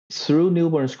through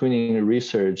newborn screening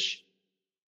research,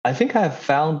 I think I've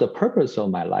found the purpose of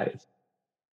my life.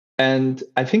 And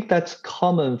I think that's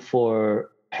common for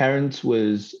parents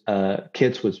with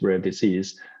kids with rare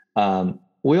disease.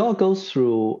 We all go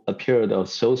through a period of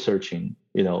soul searching.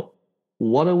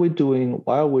 What are we doing?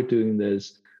 Why are we doing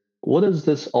this? What does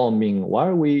this all mean? Why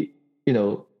are we,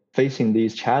 facing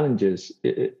these challenges?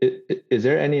 Is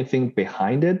there anything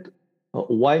behind it?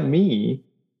 Why me?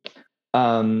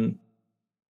 Um,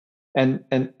 and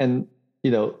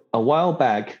a while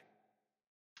back,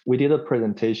 we did a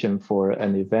presentation for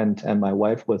an event, and my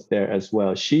wife was there as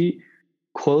well. She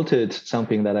quoted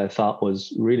something that I thought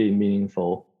was really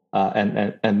meaningful,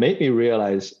 and made me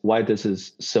realize why this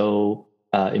is so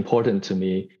important to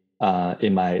me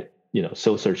in my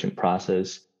soul searching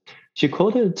process. She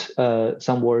quoted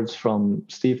some words from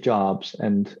Steve Jobs,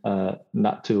 and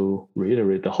not to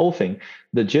reiterate the whole thing,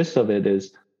 the gist of it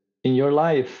is, in your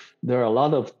life there are a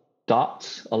lot of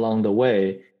dots along the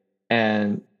way,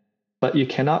 but you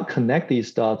cannot connect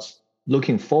these dots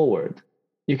looking forward.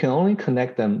 You can only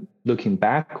connect them looking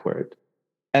backward.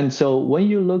 And so when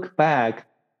you look back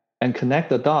and connect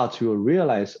the dots, you will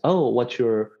realize, oh, what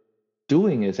you're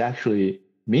doing is actually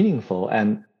meaningful.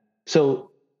 And so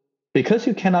because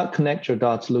you cannot connect your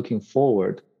dots looking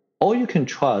forward, all you can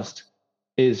trust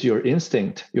is your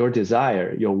instinct, your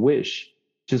desire, your wish.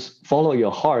 Just follow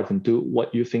your heart and do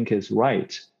what you think is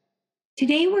right.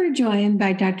 Today, we're joined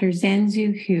by Dr.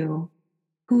 Zhenzu Hu,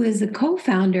 who is the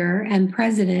co-founder and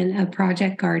president of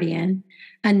Project Guardian,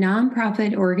 a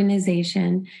nonprofit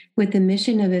organization with the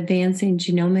mission of advancing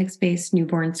genomics-based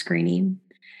newborn screening.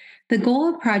 The goal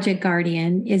of Project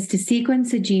Guardian is to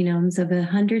sequence the genomes of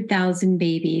 100,000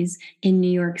 babies in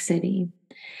New York City.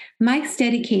 Mike's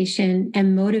dedication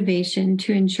and motivation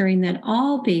to ensuring that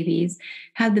all babies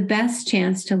have the best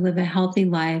chance to live a healthy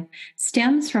life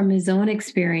stems from his own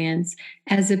experience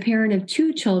as a parent of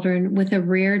 2 children with a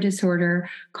rare disorder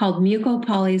called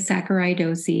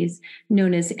mucopolysaccharidosis,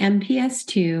 known as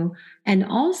MPS II, and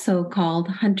also called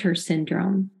Hunter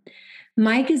syndrome.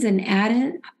 Mike is an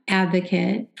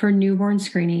advocate for newborn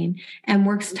screening and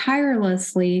works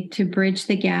tirelessly to bridge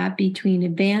the gap between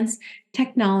advanced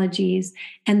technologies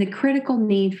and the critical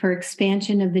need for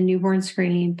expansion of the newborn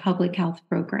screening public health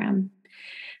program.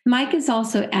 Mike is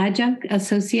also adjunct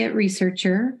associate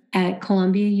researcher at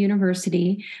Columbia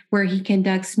University, where he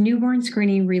conducts newborn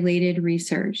screening related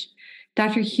research.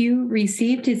 Dr. Hu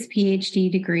received his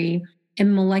PhD degree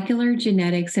in molecular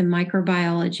genetics and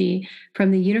microbiology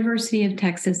from the University of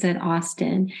Texas at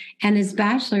Austin, and his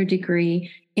bachelor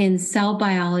degree in cell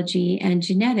biology and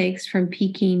genetics from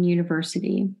Peking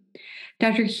University.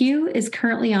 Dr. Hu is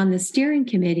currently on the steering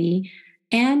committee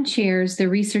and chairs the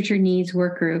Researcher Needs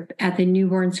Work Group at the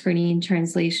Newborn Screening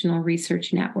Translational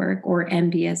Research Network, or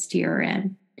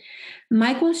NBSTRN.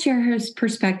 Mike will share his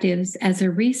perspectives as a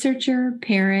researcher,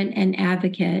 parent, and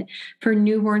advocate for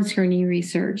newborn screening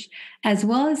research, as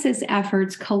well as his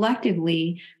efforts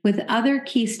collectively with other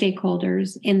key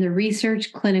stakeholders in the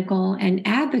research, clinical, and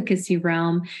advocacy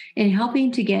realm in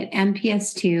helping to get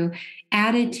MPS II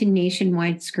added to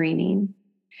nationwide screening.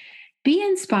 Be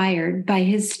inspired by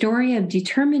his story of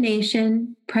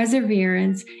determination,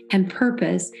 perseverance, and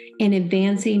purpose in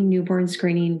advancing newborn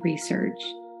screening research.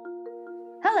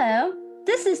 Hello,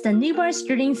 this is the Newborn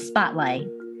Screening Spotlight.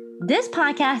 This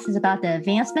podcast is about the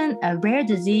advancement of rare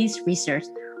disease research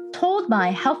told by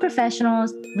health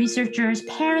professionals, researchers,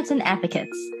 parents, and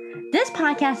advocates. This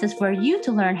podcast is for you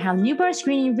to learn how newborn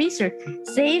screening research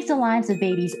saves the lives of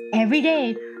babies every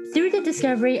day through the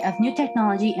discovery of new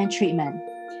technology and treatment.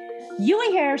 You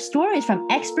will hear stories from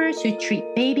experts who treat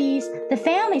babies, the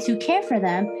families who care for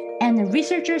them, and the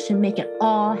researchers who make it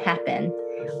all happen.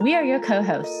 We are your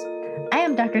co-hosts. I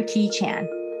am Dr. Ki Chan.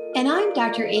 And I'm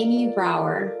Dr. Amy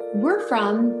Brower. We're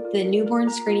from the Newborn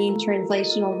Screening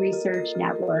Translational Research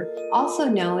Network, also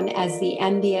known as the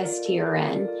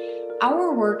NBSTRN.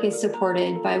 Our work is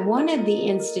supported by one of the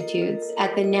institutes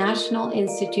at the National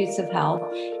Institutes of Health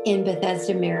in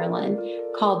Bethesda, Maryland,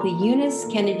 called the Eunice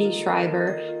Kennedy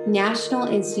Shriver National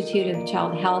Institute of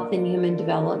Child Health and Human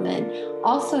Development,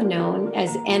 also known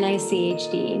as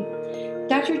NICHD.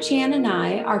 Dr. Chan and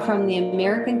I are from the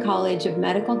American College of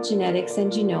Medical Genetics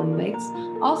and Genomics,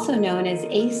 also known as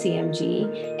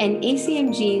ACMG, and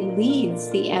ACMG leads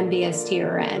the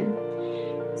NBSTRN.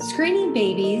 Screening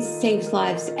babies saves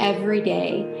lives every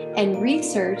day, and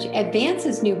research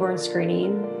advances newborn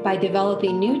screening by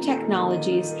developing new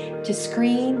technologies to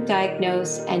screen,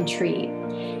 diagnose, and treat.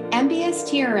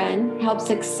 NBSTRN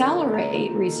helps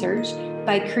accelerate research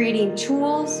by creating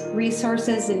tools,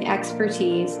 resources, and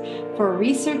expertise for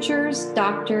researchers,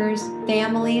 doctors,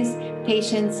 families,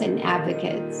 patients, and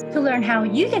advocates. To learn how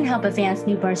you can help advance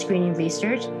newborn screening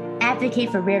research, advocate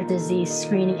for rare disease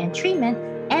screening and treatment,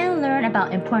 and learn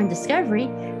about important discovery,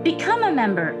 become a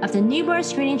member of the Newborn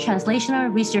Screening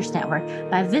Translational Research Network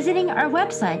by visiting our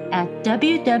website at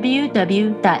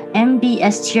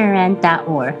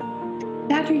www.nbstrn.org.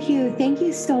 Dr. Hu, thank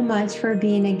you so much for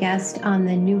being a guest on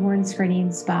the Newborn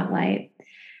Screening Spotlight.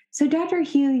 So, Dr.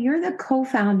 Hu, you're the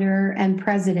co-founder and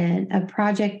president of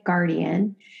Project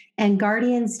Guardian, and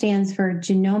Guardian stands for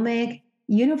Genomic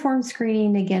Uniform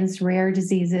Screening Against Rare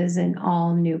Diseases in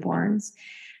All Newborns.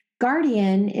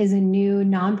 Guardian is a new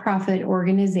nonprofit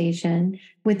organization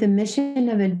with the mission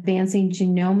of advancing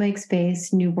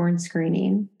genomics-based newborn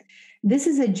screening. This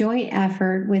is a joint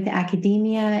effort with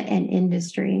academia and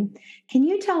industry. Can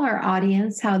you tell our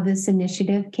audience how this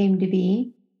initiative came to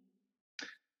be?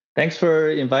 Thanks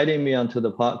for inviting me onto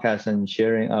the podcast and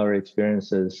sharing our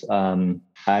experiences.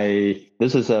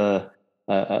 This is a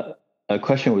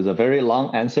question with a very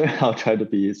long answer. I'll try to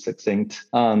be succinct.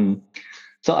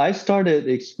 So I started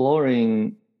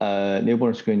exploring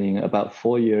newborn screening about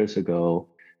 4 years ago,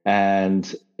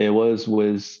 and it was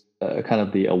with kind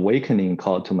of the awakening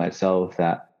call to myself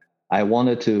that I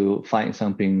wanted to find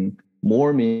something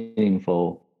more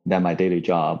meaningful than my daily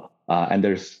job. And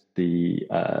there's the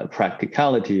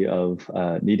practicality of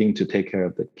needing to take care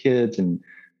of the kids and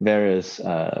various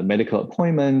medical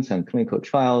appointments and clinical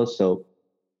trials. So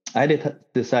I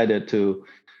decided to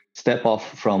step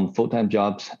off from full-time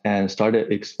jobs and started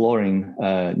exploring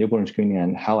newborn screening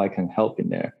and how I can help in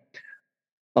there.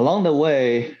 Along the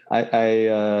way,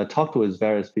 I talked with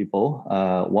various people.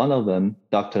 One of them,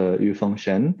 Dr. Yufeng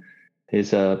Shen,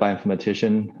 he's a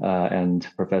bioinformatician and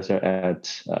professor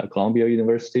at Columbia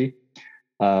University.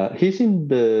 He's in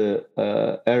the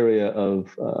area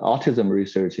of autism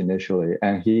research initially,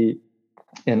 and he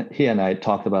and I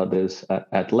talked about this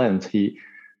at length. He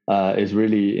is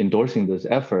really endorsing this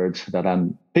effort that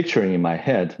I'm picturing in my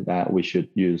head, that we should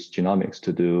use genomics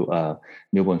to do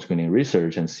newborn screening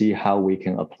research and see how we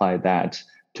can apply that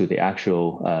to the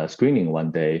actual screening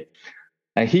one day.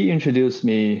 And he introduced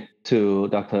me to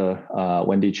Dr.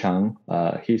 Wendy Chang,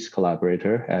 his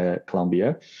collaborator at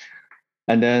Columbia.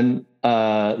 And then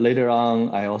later on,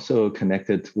 I also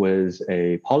connected with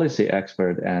a policy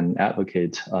expert and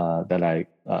advocate that I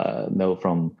know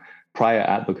from prior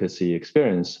advocacy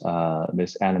experience,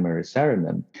 Ms. Anna-Marie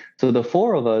Saarinen. So the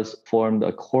four of us formed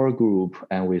a core group,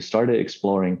 and we started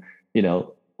exploring,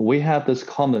 we have this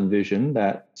common vision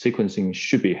that sequencing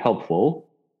should be helpful,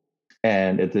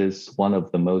 and it is one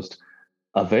of the most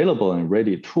available and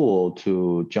ready tool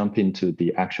to jump into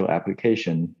the actual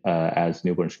application as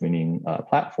newborn screening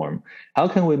platform. How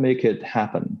can we make it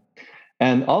happen?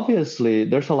 And obviously,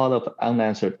 there's a lot of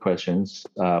unanswered questions.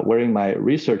 Wearing my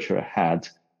researcher hat,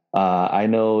 I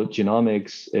know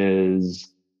genomics is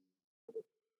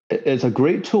a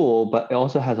great tool, but it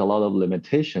also has a lot of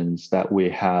limitations that we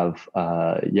have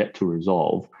yet to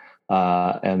resolve.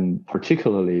 And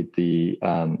particularly the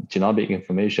genomic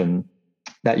information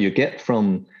that you get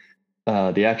from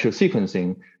the actual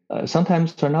sequencing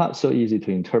sometimes are not so easy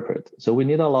to interpret. So we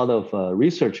need a lot of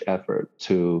research effort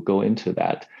to go into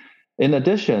that. In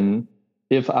addition,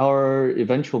 if our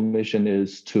eventual mission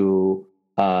is to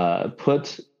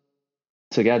put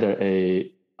together a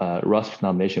RUSP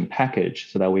nomination package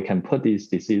so that we can put these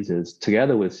diseases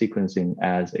together with sequencing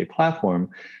as a platform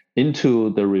into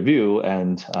the review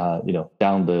and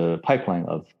down the pipeline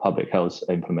of public health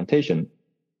implementation,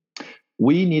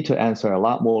 we need to answer a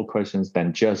lot more questions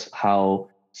than just how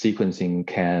sequencing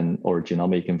can, or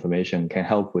genomic information can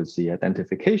help with the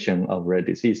identification of rare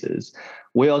diseases.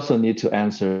 We also need to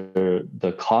answer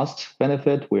the cost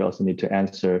benefit. We also need to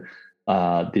answer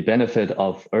the benefit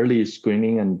of early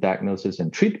screening and diagnosis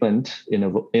and treatment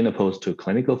in opposed to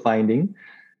clinical finding.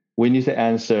 We need to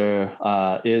answer,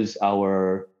 is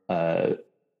our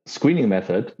screening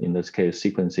method, in this case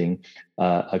sequencing,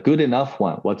 a good enough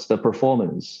one? What's the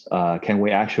performance? Can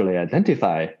we actually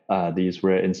identify these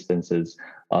rare instances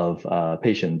of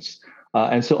patients?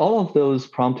 And so all of those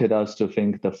prompted us to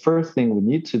think the first thing we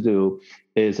need to do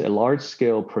is a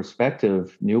large-scale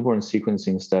prospective newborn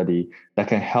sequencing study that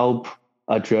can help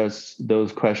address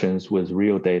those questions with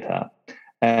real data.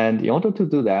 And in order to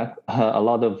do that, a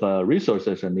lot of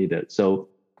resources are needed. So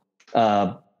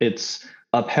it's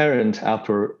apparent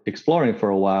after exploring for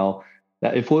a while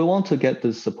that if we want to get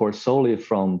this support solely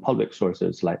from public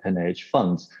sources like NIH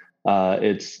funds,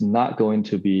 it's not going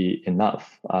to be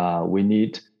enough. We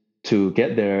need to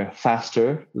get there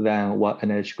faster than what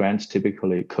NIH grants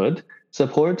typically could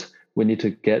support. we need to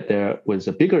get there with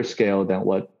a bigger scale than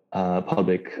what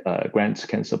public grants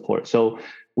can support. So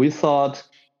we thought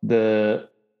the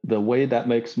way that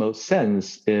makes most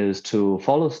sense is to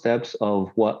follow steps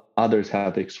of what others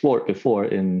have explored before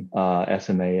in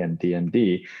SMA and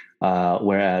DMD,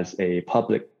 whereas a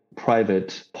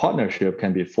public-private partnership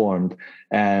can be formed,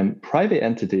 and private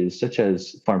entities such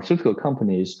as pharmaceutical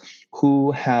companies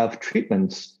who have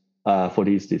treatments for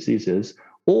these diseases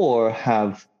or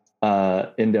have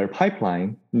in their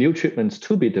pipeline new treatments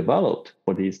to be developed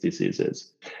for these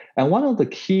diseases. And one of the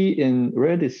key in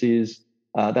rare disease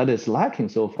that is lacking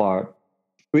so far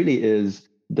really is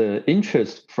the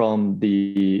interest from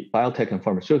the biotech and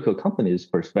pharmaceutical companies'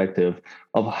 perspective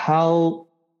of how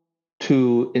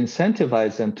to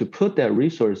incentivize them to put their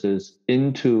resources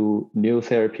into new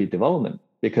therapy development,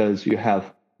 because you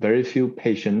have very few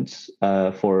patients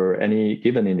for any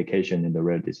given indication in the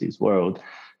rare disease world.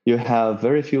 You have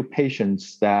very few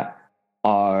patients that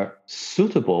are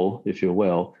suitable, if you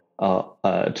will,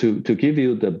 to give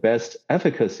you the best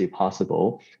efficacy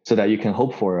possible so that you can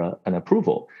hope for an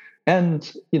approval.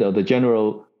 And the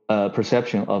general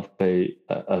perception of a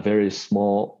very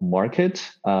small market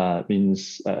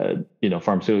means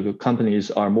pharmaceutical companies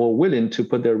are more willing to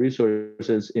put their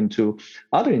resources into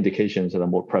other indications that are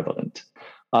more prevalent.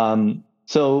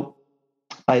 So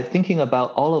by thinking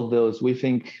about all of those, we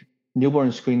think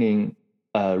newborn screening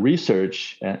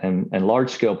research and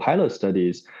large-scale pilot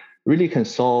studies really can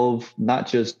solve not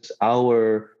just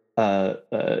our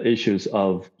issues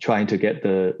of trying to get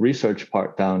the research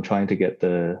part down, trying to get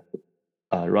the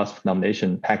RUSP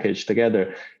nomination package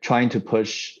together, trying to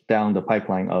push down the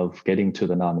pipeline of getting to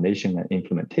the nomination and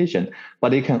implementation,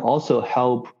 but it can also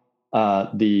help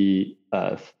the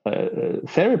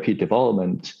therapy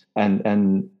development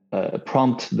and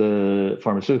prompt the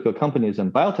pharmaceutical companies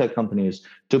and biotech companies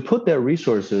to put their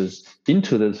resources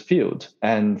into this field.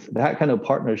 And that kind of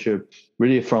partnership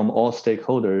really from all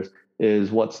stakeholders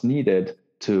is what's needed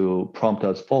to prompt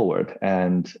us forward.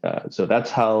 And so that's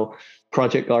how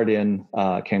Project Guardian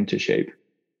came to shape.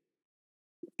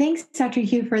 Thanks, Dr.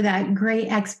 Hu, for that great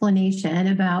explanation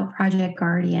about Project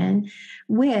Guardian,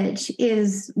 which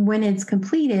is, when it's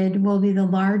completed, will be the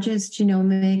largest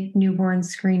genomic newborn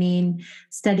screening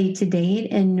study to date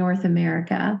in North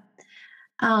America.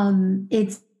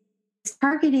 It's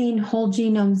targeting whole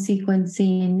genome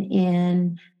sequencing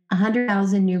in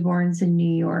 100,000 newborns in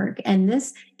New York, and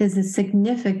this is a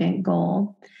significant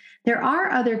goal. There are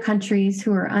other countries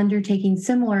who are undertaking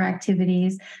similar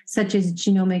activities, such as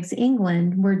Genomics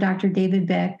England, where Dr. David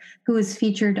Beck, who is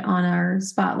featured on our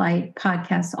Spotlight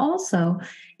podcast also,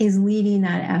 is leading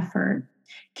that effort.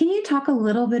 Can you talk a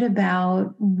little bit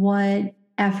about what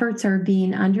efforts are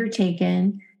being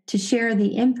undertaken to share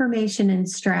the information and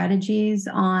strategies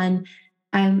on,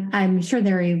 I'm sure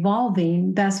they're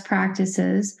evolving, best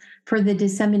practices for the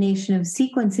dissemination of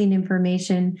sequencing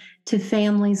information to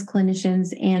families,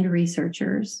 clinicians, and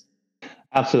researchers?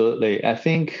 Absolutely. I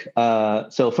think,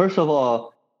 so first of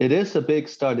all, it is a big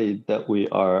study that we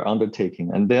are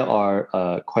undertaking, and there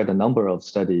are quite a number of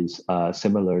studies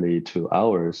similarly to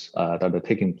ours that are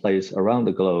taking place around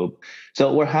the globe.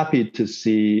 So we're happy to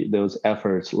see those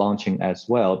efforts launching as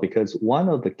well, because one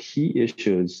of the key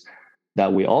issues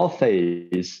that we all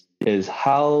face is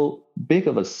how big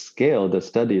of a scale the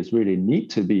studies really need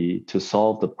to be to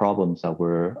solve the problems that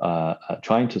we're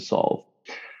trying to solve.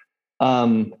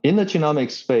 In the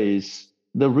genomic space,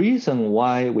 the reason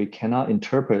why we cannot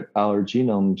interpret our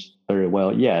genomes very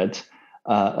well yet,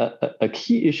 a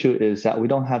key issue is that we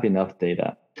don't have enough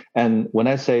data. And when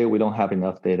I say we don't have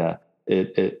enough data,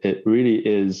 it really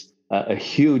is a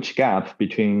huge gap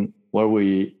between where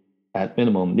we, at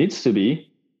minimum, needs to be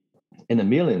in the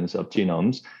millions of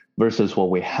genomes versus what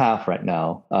we have right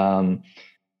now.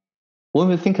 When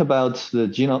we think about the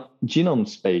genome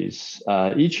space,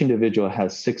 each individual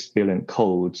has 6 billion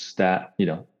codes that,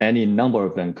 any number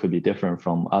of them could be different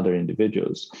from other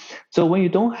individuals. So when you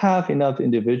don't have enough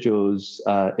individuals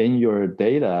in your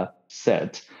data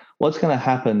set, what's going to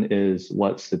happen is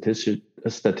what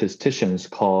statisticians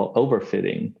call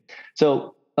overfitting.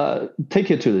 So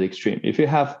take it to the extreme. If you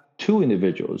have 2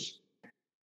 individuals,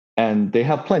 and they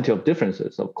have plenty of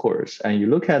differences, of course, and you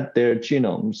look at their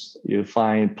genomes, you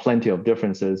find plenty of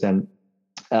differences. And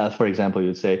for example,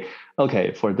 you say,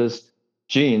 okay, for this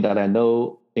gene that I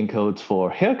know encodes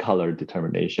for hair color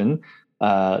determination,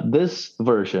 this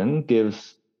version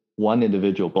gives one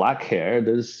individual black hair,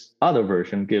 this other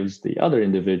version gives the other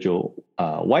individual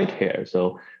white hair.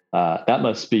 So that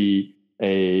must be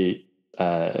a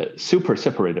super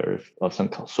separator of some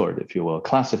sort, if you will,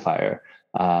 classifier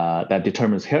that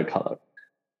determines hair color.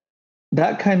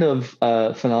 that kind of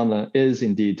phenomenon is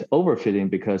indeed overfitting,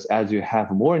 because as you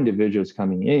have more individuals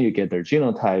coming in, you get their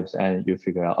genotypes and you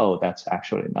figure out, oh, that's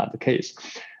actually not the case.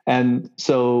 And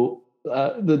so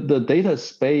the data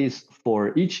space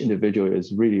for each individual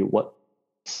is really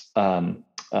what's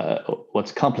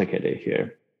complicated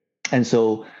here. And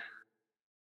so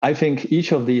I think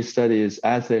each of these studies,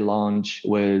 as they launch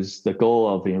with the goal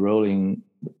of enrolling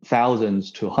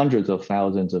thousands to hundreds of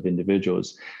thousands of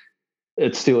individuals,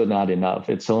 it's still not enough.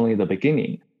 It's only the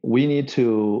beginning. We need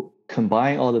to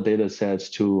combine all the data sets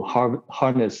to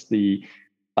harness the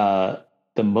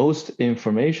most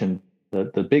information,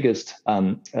 the biggest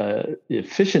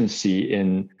efficiency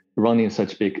in running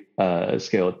such big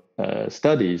scale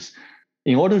studies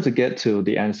in order to get to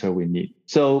the answer we need.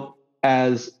 So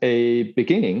as a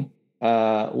beginning,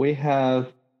 we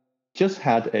have just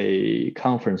had a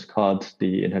conference called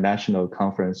the International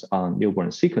Conference on Newborn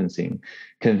Sequencing,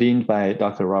 convened by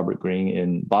Dr. Robert Green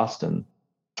in Boston,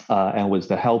 and with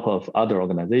the help of other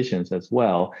organizations as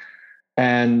well.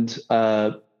 And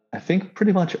I think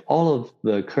pretty much all of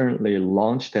the currently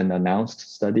launched and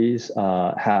announced studies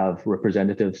have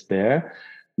representatives there.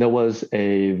 There was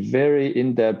a very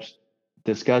in-depth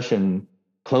discussion,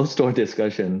 closed-door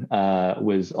discussion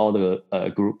with all the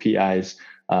group PIs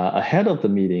ahead of the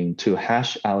meeting to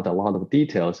hash out a lot of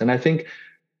details. And I think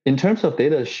in terms of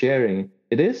data sharing,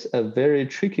 it is a very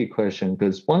tricky question,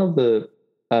 because one of the,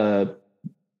 I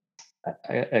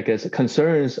guess,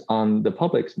 concerns on the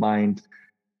public's mind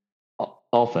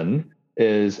often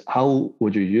is, how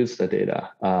would you use the data?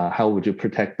 How would you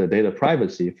protect the data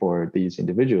privacy for these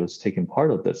individuals taking part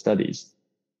of the studies?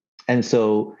 And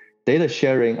so data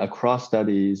sharing across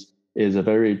studies is a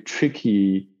very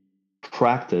tricky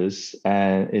practice,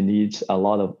 and it needs a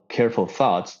lot of careful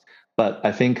thoughts. But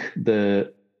I think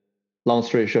the long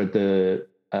story short, the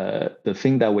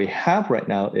thing that we have right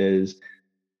now is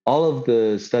all of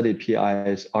the study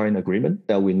PIs are in agreement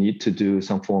that we need to do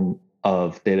some form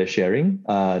of data sharing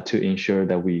to ensure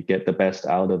that we get the best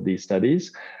out of these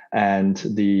studies. And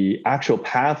the actual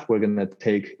path we're going to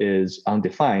take is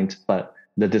undefined, but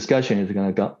the discussion is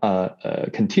going to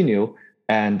continue,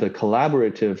 and the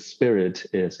collaborative spirit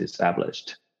is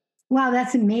established. Wow,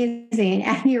 that's amazing.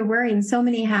 And you're wearing so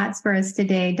many hats for us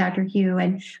today, Dr. Hu.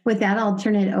 And with that, I'll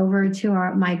turn it over to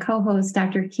my co-host,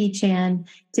 Dr. Ki Chan,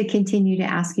 to continue to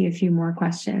ask you a few more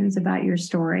questions about your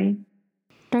story.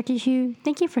 Dr. Hu,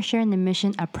 thank you for sharing the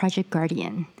mission of Project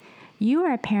Guardian. You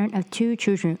are a parent of 2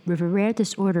 children with a rare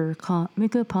disorder called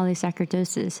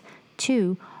mucopolysaccharidosis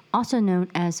 2, also known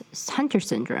as Hunter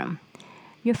syndrome.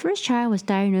 Your first child was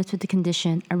diagnosed with the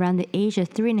condition around the age of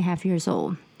 3.5 years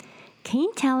old. Can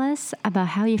you tell us about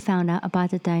how you found out about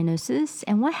the diagnosis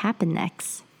and what happened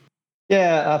next?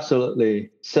 Yeah, absolutely.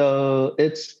 So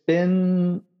it's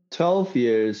been 12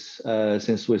 years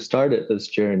since we started this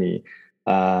journey.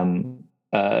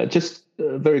 Just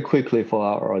very quickly for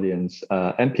our audience,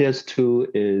 MPS II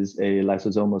is a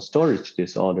lysosomal storage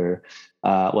disorder.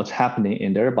 What's happening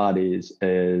in their bodies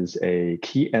is a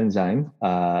key enzyme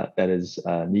that is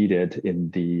needed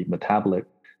in the metabolic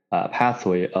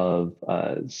pathway of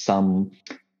some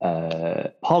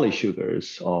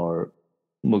polysugars or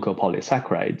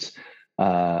mucopolysaccharides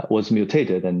was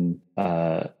mutated and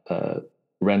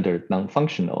rendered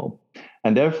non-functional.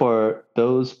 And therefore,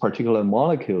 those particular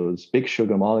molecules, big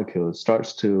sugar molecules,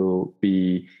 starts to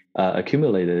be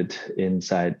accumulated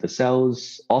inside the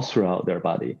cells all throughout their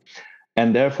body.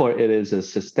 And therefore, it is a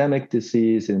systemic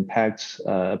disease, impacts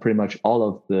pretty much all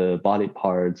of the body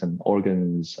parts and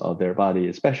organs of their body,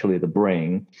 especially the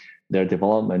brain. Their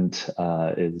development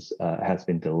has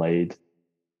been delayed.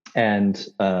 And,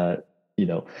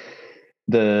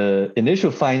 the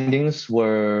initial findings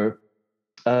were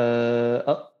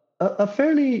a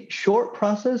fairly short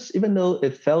process, even though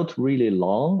it felt really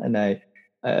long. And I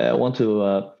want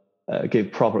to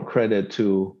give proper credit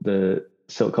to the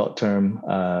so-called term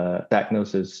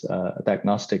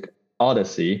diagnostic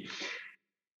odyssey.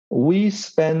 We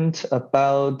spent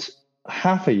about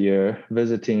half a year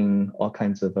visiting all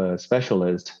kinds of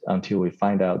specialists until we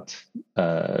find out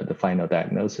the final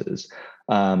diagnosis.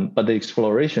 But the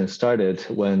exploration started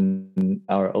when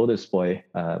our oldest boy,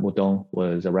 Mudong,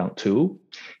 was around 2.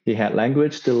 He had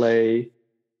language delay.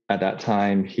 At that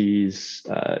time, his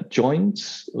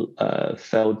joints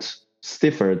felt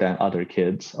stiffer than other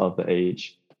kids of the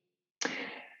age.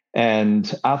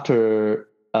 And after,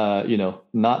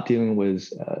 not dealing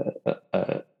with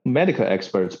medical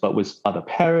experts, but with other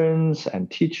parents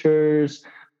and teachers,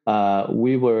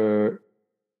 we were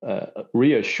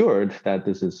reassured that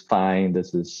this is fine,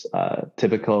 this is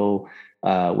typical.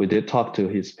 We did talk to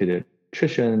his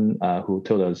pediatrician who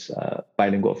told us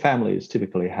bilingual families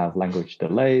typically have language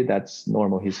delay. That's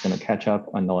normal. He's going to catch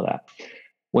up and all that.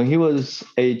 When he was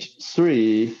age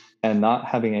 3 and not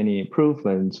having any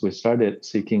improvements, we started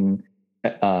seeking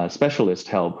specialist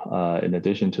help in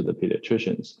addition to the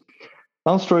pediatricians.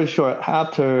 Long story short,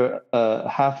 after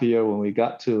half a year, when we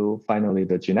got to finally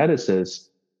the geneticist,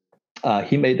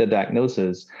 he made the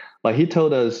diagnosis, but he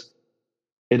told us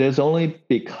it is only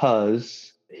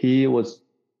because he was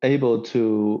able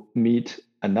to meet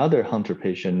another hunter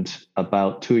patient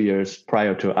about 2 years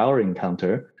prior to our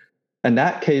encounter. And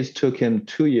that case took him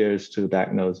 2 years to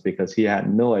diagnose because he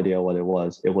had no idea what it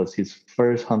was. It was his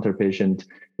first hunter patient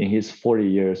in his 40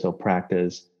 years of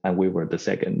practice, and we were the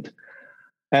second.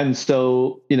 And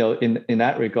so, in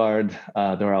that regard,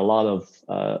 there are a lot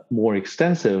of more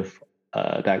extensive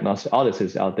diagnostic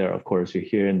odysseys out there. Of course, you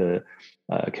hear in the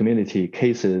community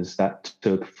cases that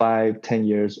took 5, 10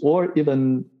 years, or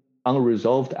even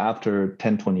unresolved after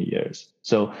 10, 20 years.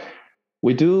 So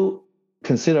we do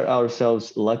consider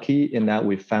ourselves lucky in that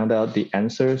we found out the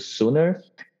answer sooner.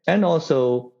 And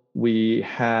also we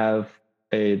have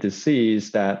a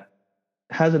disease that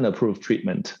has an approved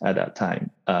treatment at that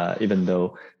time, even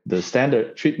though the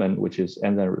standard treatment, which is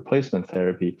enzyme replacement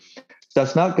therapy,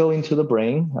 does not go into the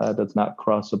brain, does not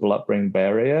cross the blood-brain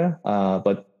barrier,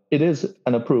 but it is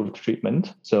an approved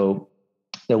treatment. So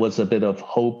there was a bit of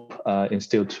hope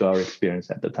instilled to our experience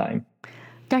at the time.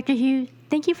 Dr. Hu,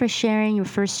 thank you for sharing your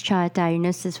first child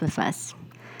diagnosis with us.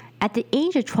 At the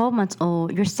age of 12 months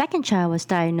old, your second child was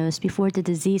diagnosed before the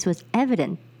disease was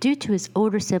evident due to his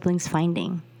older siblings'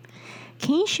 finding.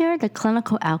 Can you share the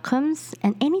clinical outcomes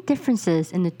and any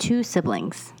differences in the two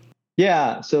siblings?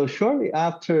 Yeah, so shortly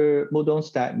after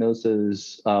Mudong's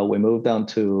diagnosis, we moved on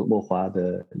to Muhua,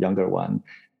 the younger one.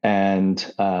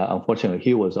 And unfortunately,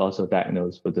 he was also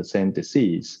diagnosed with the same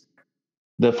disease.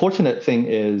 The fortunate thing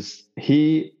is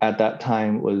he, at that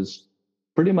time, was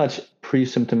pretty much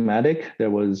pre-symptomatic.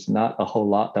 There was not a whole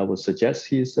lot that would suggest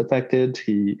he's affected.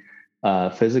 He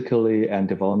physically and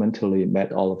developmentally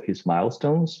met all of his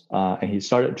milestones, and he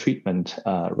started treatment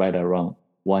right around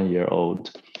 1 year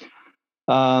old.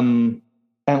 And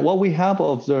what we have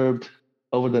observed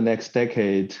over the next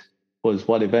decade was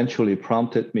what eventually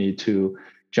prompted me to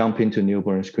jump into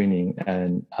newborn screening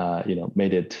and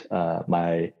made it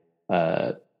my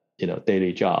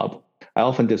daily job. I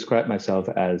often describe myself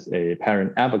as a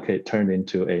parent advocate turned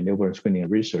into a newborn screening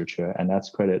researcher, and that's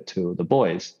credit to the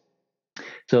boys.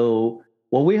 So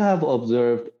what we have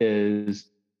observed is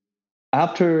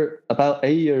after about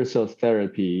 8 years of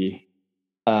therapy,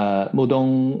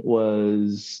 Mudong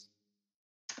was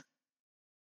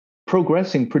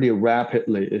progressing pretty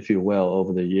rapidly, if you will,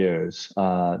 over the years,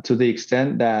 to the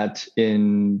extent that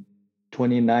in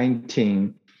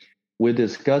 2019, we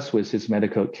discussed with his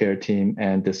medical care team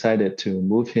and decided to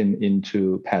move him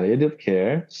into palliative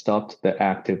care, stopped the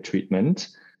active treatment,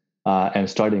 and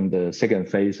starting the second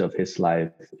phase of his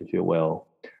life, if you will,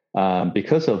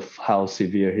 because of how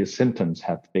severe his symptoms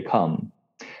have become.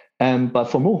 But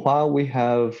for Muhua, we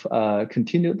have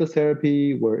continued the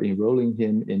therapy. We're enrolling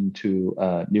him into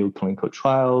new clinical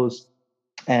trials.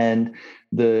 And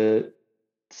the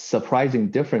surprising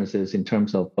differences in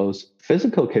terms of both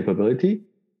physical capability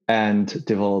and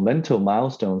developmental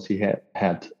milestones he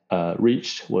had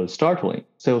reached was startling.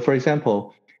 So, for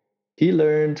example, he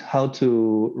learned how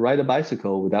to ride a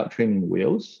bicycle without training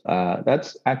wheels.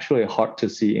 That's actually hard to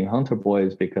see in hunter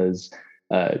boys because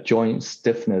joint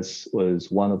stiffness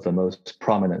was one of the most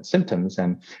prominent symptoms,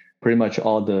 and pretty much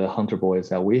all the hunter boys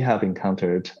that we have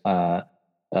encountered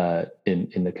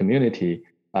in the community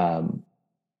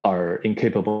are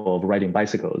incapable of riding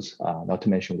bicycles, not to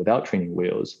mention without training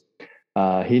wheels.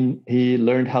 He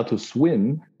learned how to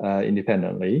swim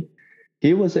independently.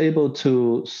 He was able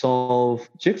to solve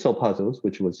jigsaw puzzles,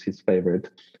 which was his favorite,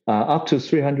 up to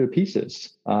 300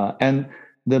 pieces. And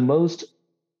the most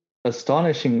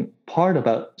astonishing part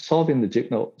about solving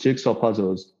the jigsaw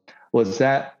puzzles was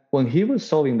that when he was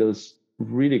solving those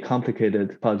really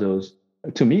complicated puzzles,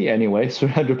 to me anyway,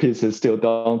 300 pieces is still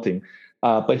daunting.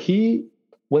 But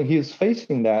when he was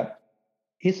facing that,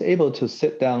 he's able to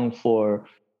sit down for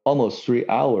almost 3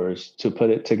 hours to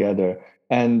put it together.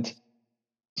 And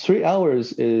 3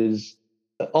 hours is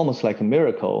almost like a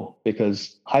miracle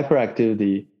because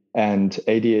hyperactivity and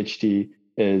ADHD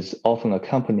is often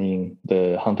accompanying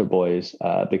the hunter boys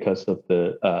because of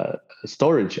the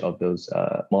storage of those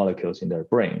molecules in their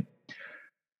brain.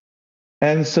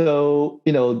 And so,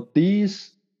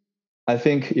 these, I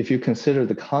think if you consider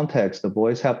the context, the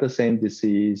boys have the same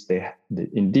disease. They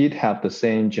indeed have the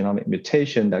same genomic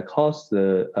mutation that caused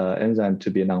the enzyme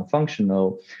to be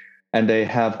non-functional. and they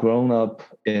have grown up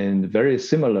in very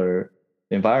similar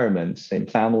environments, same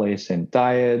family, same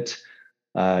diet,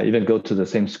 even go to the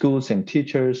same school, same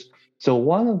teachers. So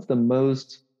one of the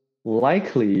most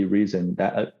likely reason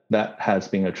that has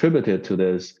been attributed to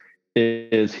this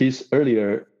is his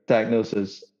earlier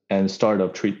diagnosis and start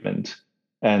of treatment.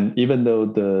 And even though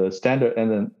the standard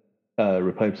enzyme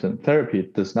replacement therapy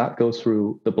does not go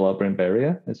through the blood-brain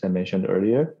barrier, as I mentioned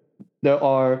earlier, there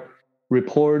are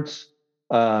reports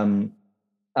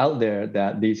out there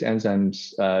that these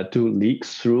enzymes do leak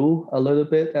through a little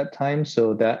bit at times,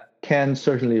 so that can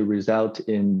certainly result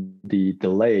in the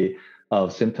delay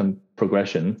of symptom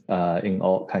progression in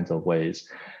all kinds of ways.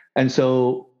 And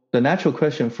so the natural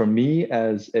question for me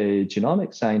as a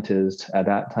genomic scientist at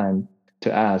that time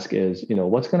to ask is,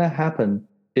 what's going to happen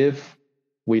if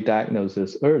we diagnose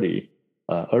this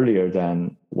earlier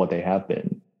than what they have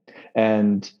been?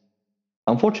 And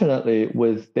unfortunately,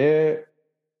 with their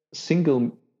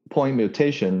single point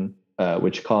mutation,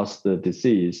 which caused the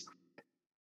disease,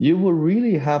 you will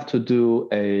really have to do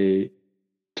a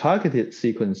targeted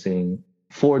sequencing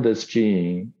for this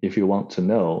gene if you want to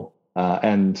know.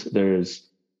 And there's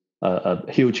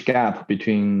a huge gap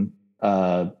between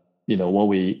what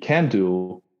we can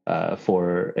do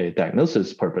for a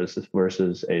diagnosis purpose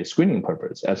versus a screening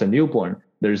purpose. As a newborn,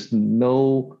 there's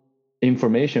no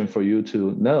information for you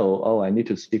to know, oh, I need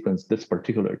to sequence this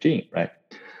particular gene, right?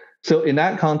 So in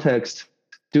that context,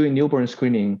 doing newborn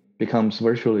screening becomes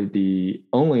virtually the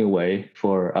only way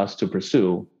for us to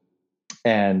pursue.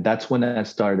 And that's when I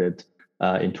started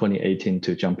in 2018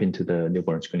 to jump into the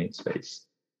newborn screening space.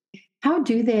 How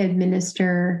do they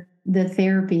administer the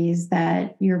therapies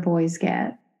that your boys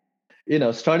get?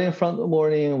 Starting from the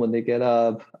morning when they get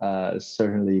up,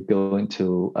 certainly going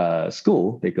to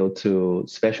school. They go to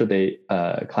special day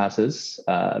classes.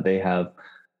 They have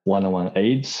one-on-one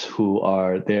aides who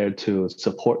are there to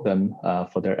support them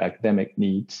for their academic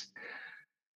needs.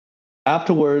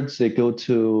 Afterwards, they go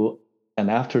to an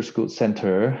after-school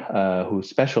center who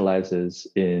specializes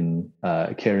in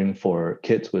caring for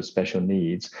kids with special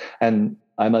needs. And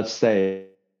I must say,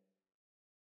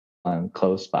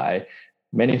 close by,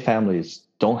 many families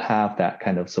don't have that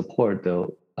kind of support,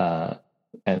 though,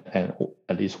 and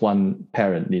at least one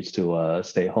parent needs to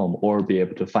stay home or be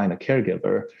able to find a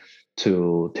caregiver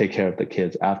to take care of the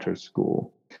kids after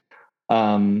school.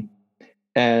 And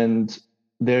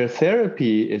their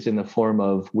therapy is in the form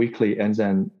of weekly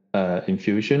enzyme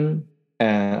infusion.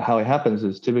 And how it happens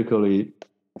is typically,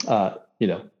 for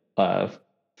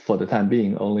the time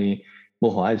being, only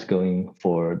Mohua is going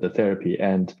for the therapy.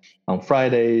 And on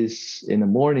Fridays in the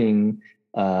morning,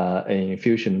 an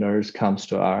infusion nurse comes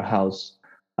to our house,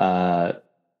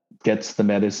 gets the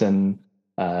medicine,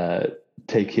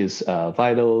 take his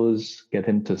vitals, get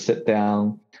him to sit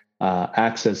down,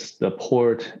 access the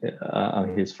port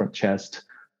on his front chest,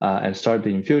 and start the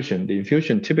infusion. The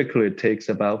infusion typically takes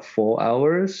about 4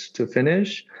 hours to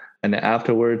finish, and then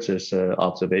afterwards there's an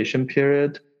observation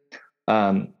period.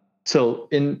 So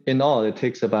in all, it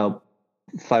takes about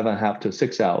 5.5 to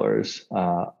 6 hours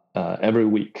every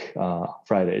week,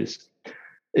 Fridays.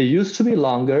 It used to be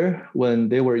longer. When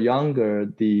they were younger,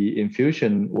 the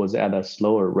infusion was at a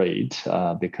slower rate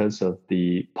because of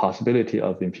the possibility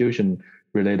of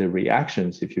infusion-related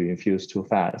reactions if you infuse too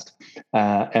fast.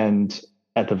 And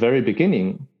at the very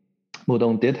beginning,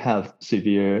 Mudong did have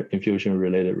severe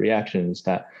infusion-related reactions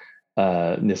that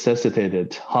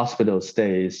necessitated hospital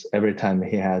stays every time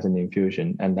he has an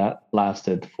infusion. And that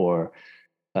lasted for,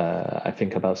 I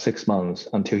think, about 6 months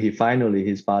until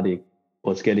his body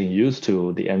was getting used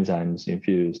to the enzymes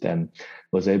infused and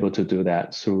was able to do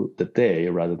that through the day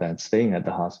rather than staying at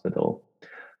the hospital.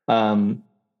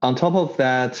 On top of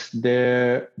that,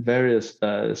 their various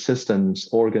systems,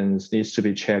 organs needs to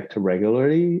be checked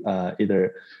regularly,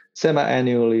 either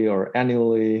semi-annually or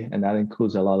annually, and that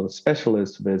includes a lot of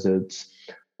specialist visits.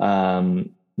 We're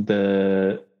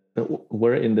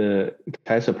in the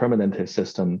Kaiser Permanente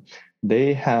system.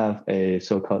 They have a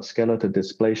so-called skeletal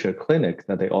dysplasia clinic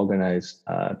that they organize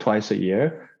twice a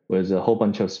year with a whole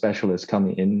bunch of specialists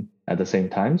coming in at the same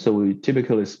time. So we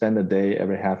typically spend a day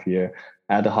every half year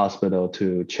at the hospital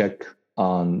to check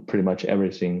on pretty much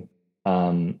everything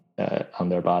on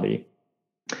their body.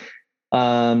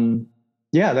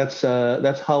 That's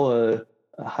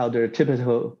how their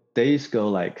typical days go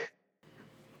like.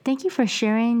 Thank you for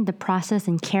sharing the process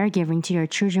and caregiving to your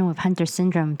children with Hunter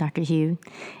syndrome, Dr. Hu.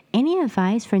 Any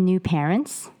advice for new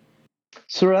parents?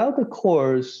 Throughout the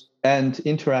course and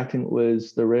interacting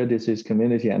with the rare disease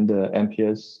community and the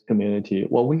MPS community,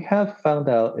 what we have found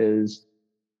out is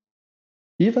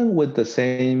even with the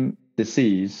same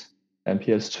disease,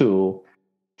 MPS II,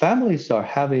 families are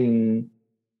having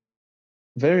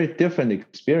very different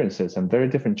experiences and very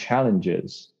different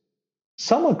challenges.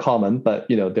 Some are common, but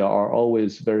there are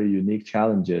always very unique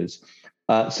challenges.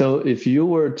 So if you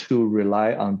were to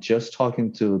rely on just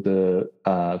talking to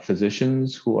the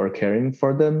physicians who are caring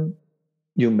for them,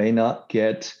 you may not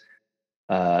get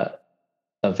a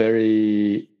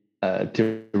very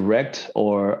direct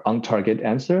or on-target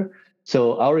answer.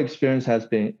 So our experience has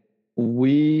been,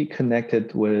 we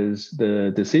connected with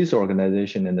the disease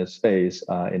organization in the space,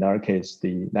 in our case,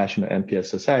 the National MPS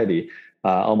Society,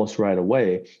 almost right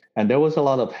away. And there was a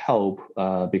lot of help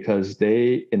because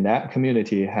they, in that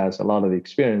community, has a lot of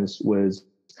experience with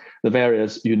the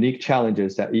various unique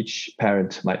challenges that each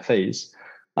parent might face.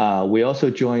 We also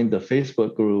joined the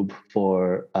Facebook group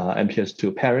for MPS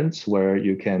II parents, where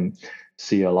you can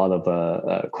see a lot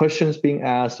of questions being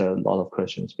asked, a lot of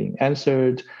questions being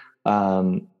answered.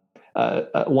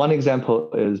 One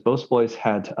example is both boys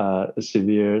had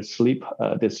severe sleep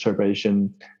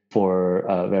disturbation for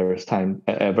various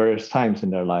times in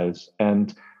their lives.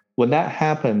 And when that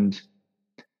happened,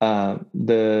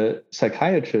 the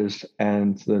psychiatrist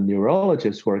and the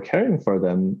neurologist who are caring for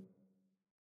them,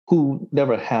 who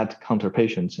never had counter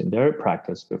patients in their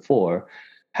practice before,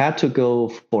 had to go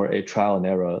for a trial and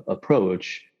error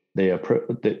approach. They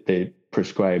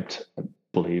prescribed, I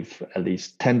believe, at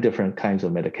least 10 different kinds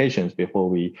of medications before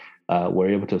we were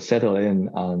able to settle in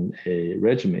on a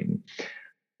regimen.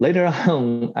 Later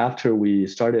on, after we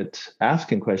started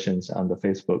asking questions on the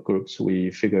Facebook groups,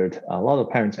 we figured a lot of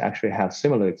parents actually have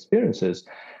similar experiences.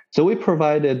 So we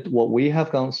provided what we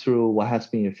have gone through, what has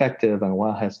been effective and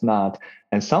what has not.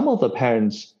 And some of the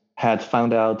parents had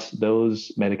found out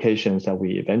those medications that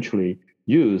we eventually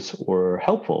use were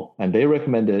helpful. And they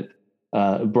recommended,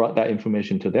 brought that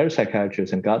information to their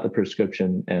psychiatrist and got the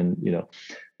prescription. And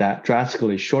that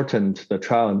drastically shortened the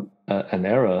trial and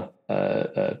error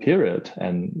period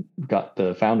and got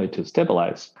the family to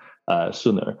stabilize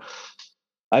sooner.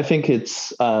 I think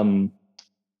it's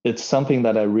something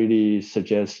that I really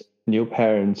suggest new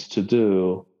parents to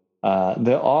do.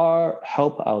 There are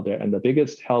help out there, and the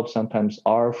biggest help sometimes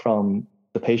are from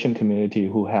the patient community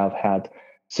who have had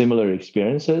similar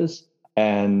experiences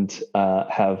and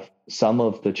have some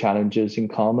of the challenges in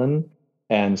common.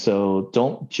 And so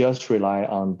don't just rely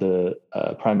on the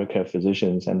primary care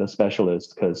physicians and the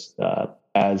specialists, because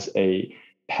as a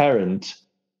parent,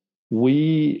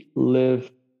 we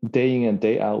live day in and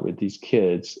day out with these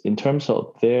kids. In terms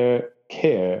of their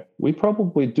care, we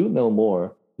probably do know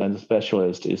more than the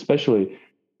specialists, especially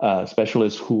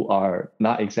specialists who are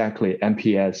not exactly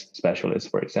MPS specialists,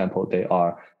 for example. They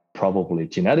are probably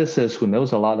geneticists who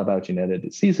knows a lot about genetic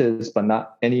diseases, but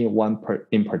not any one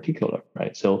in particular,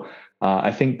 right? So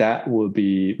I think that would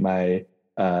be my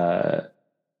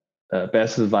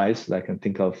best advice that I can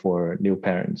think of for new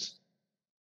parents.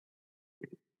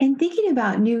 And thinking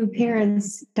about new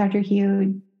parents, Dr.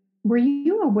 Hu, were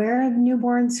you aware of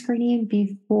newborn screening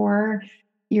before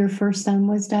your first son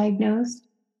was diagnosed?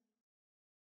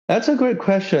 That's a great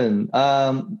question.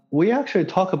 We actually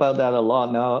talk about that a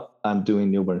lot now. I'm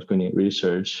doing newborn screening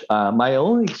research. My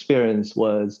own experience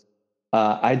was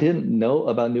I didn't know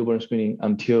about newborn screening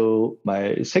until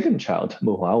my second child,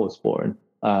 Muhua, was born,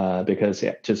 because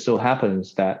it just so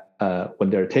happens that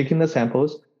when they're taking the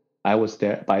samples, I was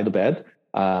there by the bed.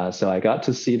 So I got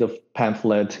to see the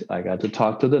pamphlet. I got to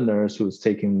talk to the nurse who was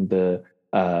taking the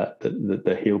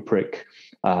heel prick,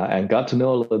 and got to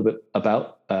know a little bit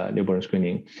about newborn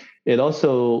screening. It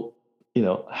also,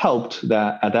 helped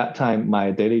that at that time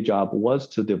my daily job was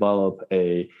to develop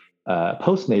a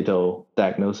postnatal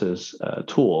diagnosis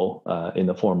tool in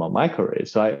the form of microarrays.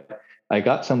 So I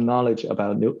got some knowledge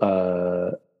about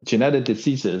genetic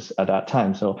diseases at that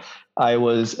time. So I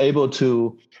was able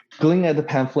to glean at the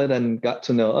pamphlet and got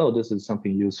to know, oh, this is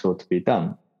something useful to be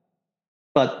done.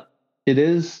 But it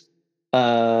is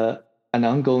an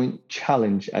ongoing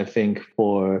challenge, I think,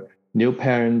 for new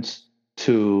parents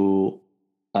to,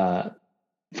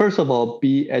 first of all,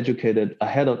 be educated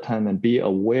ahead of time and be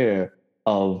aware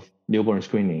of newborn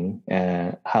screening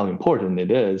and how important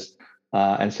it is.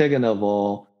 And second of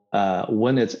all,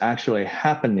 when it's actually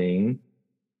happening,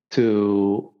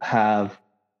 to have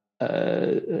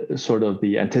sort of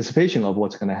the anticipation of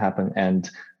what's going to happen and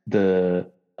the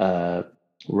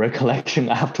recollection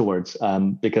afterwards,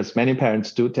 because many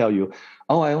parents do tell you,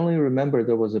 oh, I only remember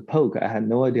there was a poke. I had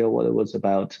no idea what it was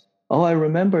about. Oh, I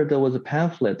remember there was a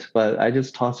pamphlet, but I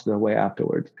just tossed it away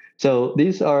afterwards. So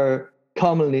these are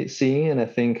commonly seen, and I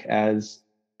think as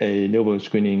a newborn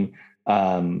screening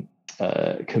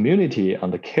community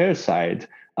on the care side,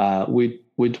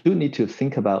 we we do need to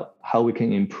think about how we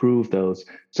can improve those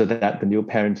so that the new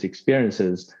parents'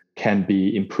 experiences can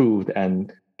be improved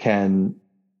and can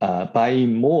buy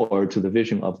in more to the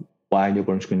vision of why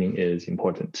newborn screening is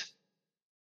important.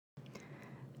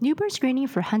 Newborn screening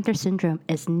for Hunter syndrome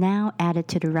is now added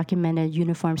to the recommended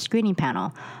uniform screening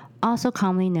panel, also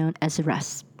commonly known as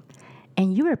RUSP.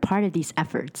 And you were part of these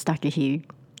efforts, Dr. Hu.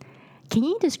 Can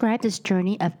you describe this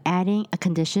journey of adding a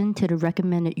condition to the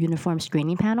recommended uniform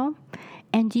screening panel?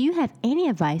 And do you have any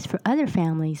advice for other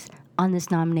families on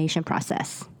this nomination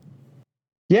process?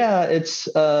 Yeah,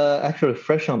 it's actually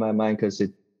fresh on my mind because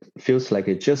it feels like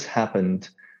it just happened.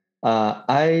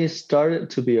 I started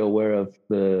to be aware of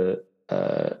the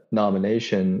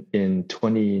nomination in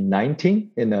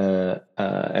 2019 in a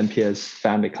NPS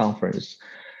family conference.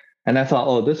 And I thought,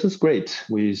 oh, this is great.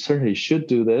 We certainly should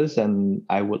do this, and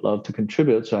I would love to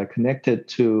contribute. So I connected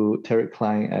to Terry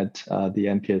Klein at the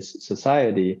NPS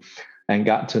Society and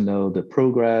got to know the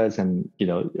progress. And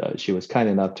she was kind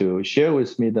enough to share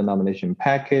with me the nomination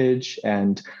package,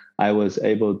 and I was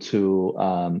able to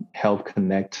help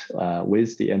connect with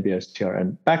the NBSTR.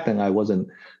 And back then, I wasn't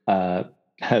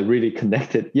really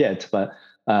connected yet, but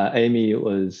Amy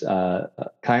was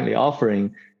kindly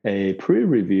offering a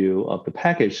pre-review of the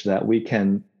package so that we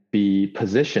can be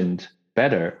positioned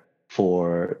better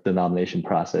for the nomination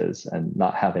process and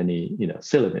not have any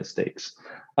silly mistakes.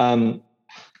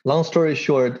 Long story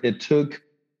short, it took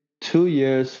 2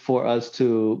 years for us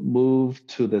to move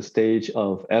to the stage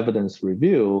of evidence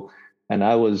review, and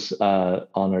I was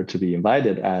honored to be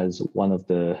invited as one of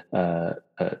the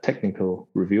technical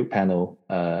review panel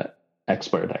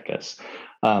expert, I guess.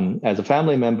 As a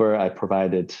family member, I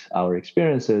provided our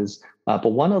experiences,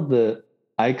 but one of the,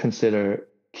 I consider,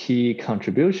 key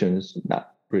contributions,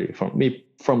 not really from me,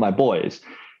 from my boys,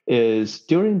 is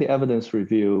during the evidence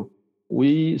review,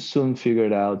 we soon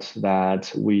figured out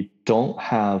that we don't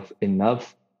have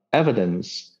enough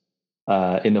evidence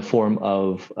in the form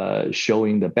of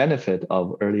showing the benefit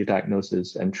of early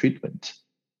diagnosis and treatment.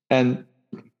 And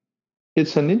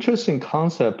it's an interesting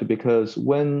concept because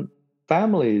when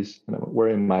families,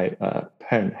 wearing my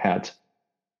parent hat,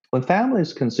 when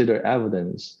families consider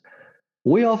evidence,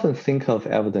 we often think of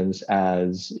evidence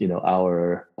as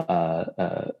our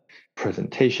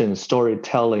presentation,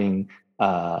 storytelling,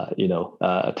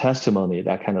 testimony,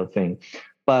 that kind of thing.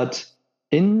 But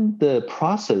in the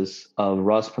process of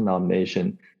RUSP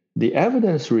nomination, the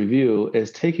evidence review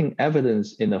is taking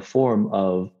evidence in the form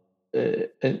of,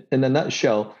 in a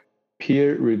nutshell,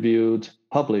 peer-reviewed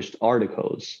published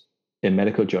articles in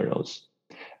medical journals.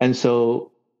 And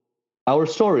so our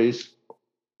stories,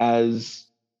 as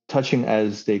touching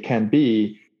as they can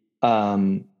be,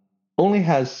 only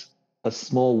has a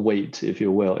small weight, if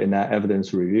you will, in that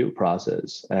evidence review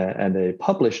process. And a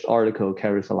published article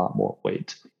carries a lot more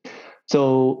weight.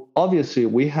 So obviously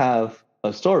we have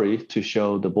a story to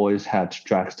show the boys had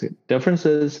drastic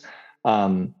differences.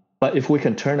 But if we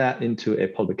can turn that into a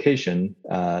publication,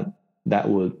 that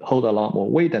would hold a lot more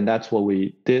weight. And that's what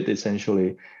we did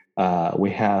essentially.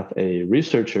 We have a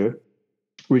researcher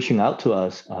reaching out to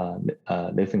us,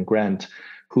 Nathan Grant,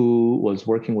 who was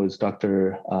working with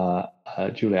Dr.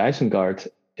 Julie Isengard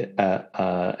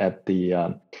at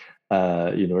the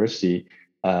university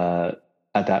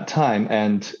at that time.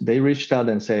 And they reached out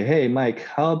and say, hey, Mike,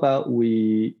 how about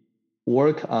we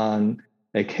work on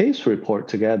a case report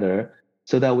together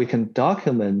so that we can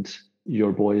document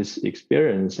your boy's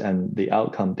experience and the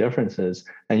outcome differences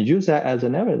and use that as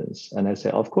an evidence. And I say,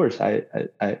 of course,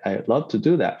 I'd love to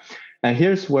do that. And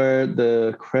here's where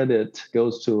the credit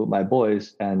goes to my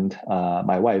boys and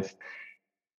my wife.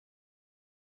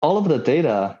 All of the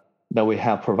data that we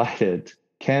have provided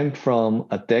came from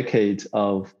a decade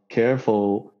of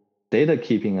careful data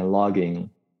keeping and logging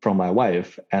from my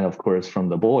wife, and of course from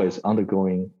the boys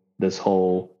undergoing this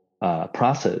whole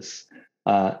process.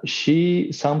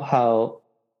 She somehow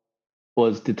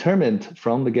was determined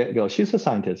from the get-go. She's a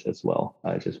scientist as well,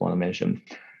 I just want to mention.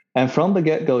 And from the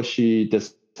get-go, she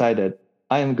decided,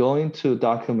 I am going to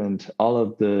document all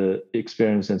of the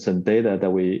experiences and data that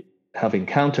we have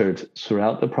encountered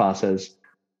throughout the process,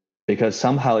 because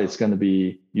somehow it's going to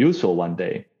be useful one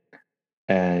day.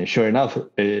 And sure enough,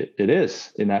 it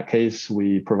is. In that case,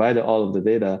 we provided all of the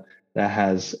data that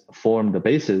has formed the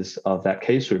basis of that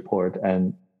case report.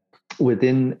 And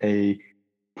within a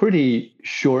pretty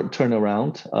short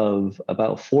turnaround of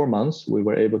about 4 months, we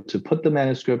were able to put the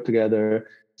manuscript together,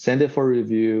 send it for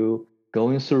review,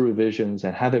 going through revisions,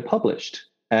 and have it published.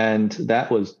 And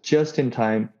that was just in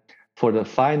time for the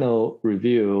final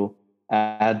review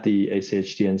at the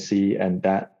ACHDNC, and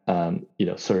that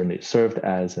certainly served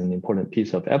as an important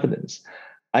piece of evidence.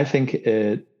 I think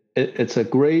it's a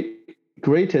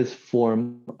greatest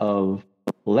form of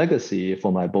legacy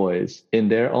for my boys. In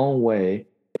their own way,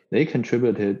 they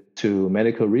contributed to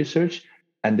medical research,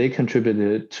 and they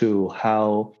contributed to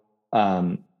how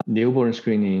newborn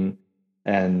screening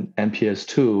and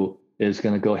MPS II is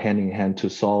going to go hand in hand to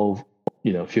solve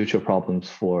future problems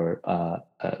for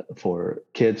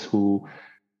kids who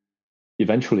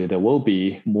eventually there will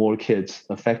be more kids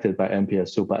affected by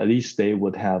MPS II, but at least they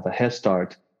would have a head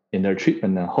start in their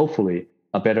treatment and hopefully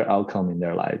a better outcome in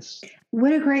their lives.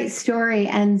 What a great story,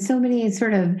 and so many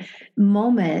sort of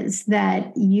moments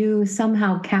that you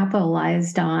somehow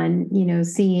capitalized on,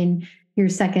 seeing your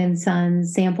second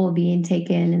son's sample being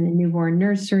taken in the newborn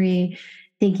nursery,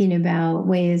 thinking about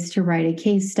ways to write a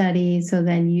case study so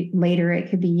then later it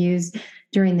could be used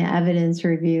during the evidence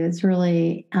review. It's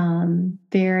really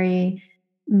very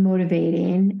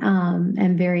motivating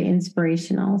and very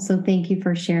inspirational. So thank you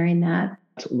for sharing that.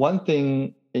 One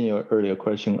thing in your earlier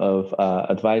question of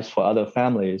advice for other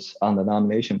families on the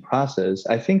nomination process,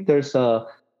 I think there's a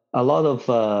lot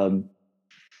of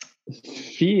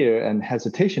fear and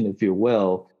hesitation, if you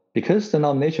will, because the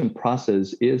nomination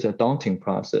process is a daunting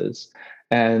process.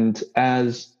 And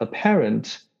as a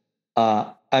parent,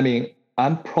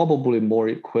 I'm probably more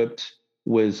equipped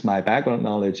with my background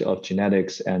knowledge of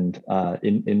genetics and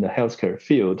in the healthcare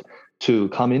field to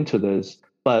come into this.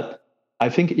 But I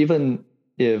think even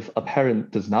if a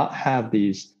parent does not have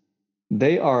these,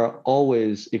 they are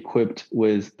always equipped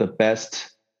with the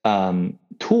best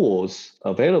tools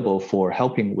available for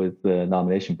helping with the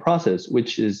nomination process,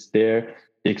 which is their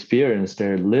experience,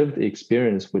 their lived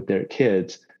experience with their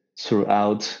kids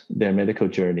throughout their medical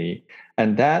journey.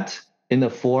 And that, in the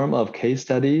form of case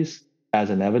studies as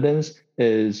an evidence,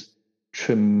 is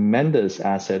tremendous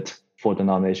asset for the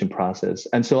nomination process.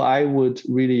 And so I would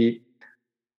really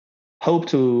hope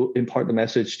to impart the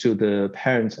message to the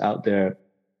parents out there.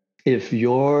 If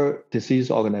your disease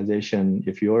organization,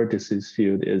 if your disease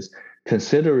field is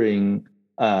considering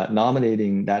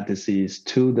nominating that disease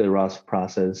to the ROS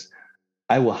process,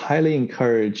 I will highly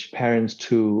encourage parents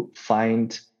to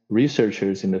find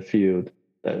researchers in the field,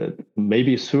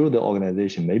 maybe through the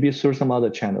organization, maybe through some other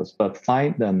channels, but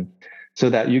find them so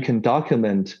that you can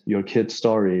document your kids'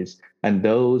 stories, and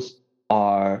those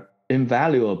are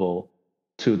invaluable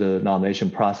to the nomination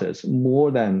process, more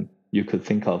than you could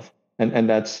think of. And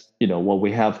that's what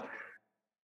we have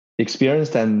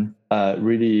experienced and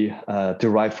really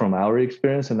derived from our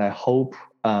experience. And I hope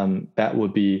that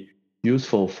would be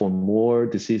useful for more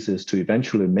diseases to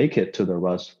eventually make it to the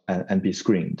ROS and be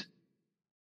screened.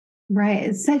 Right.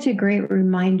 It's such a great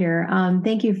reminder.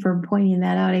 Thank you for pointing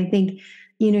that out. I think,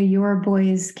 your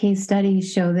boys' case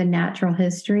studies show the natural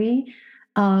history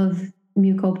of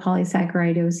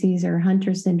mucopolysaccharidosis or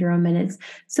Hunter syndrome. And it's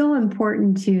so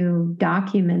important to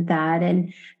document that.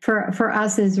 And for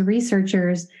us as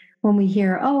researchers, when we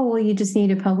hear, oh, well, you just need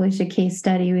to publish a case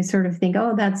study, we sort of think,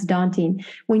 oh, that's daunting.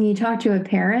 When you talk to a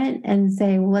parent and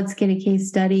say, well, let's get a case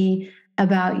study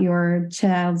about your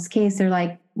child's case, they're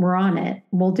like, we're on it,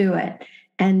 we'll do it.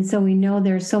 And so we know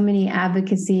there's so many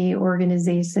advocacy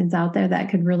organizations out there that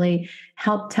could really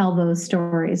help tell those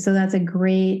stories. So that's a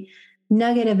great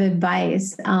nugget of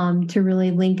advice to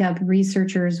really link up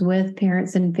researchers with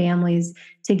parents and families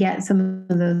to get some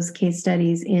of those case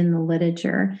studies in the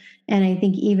literature. And I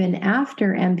think even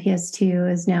after MPS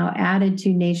II is now added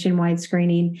to nationwide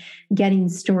screening, getting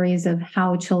stories of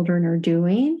how children are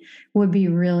doing would be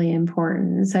really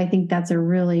important. So I think that's a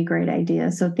really great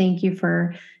idea. So thank you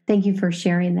for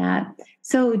sharing that.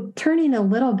 So turning a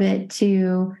little bit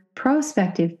to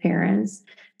prospective parents.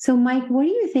 So, Mike, what do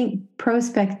you think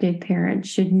prospective parents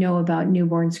should know about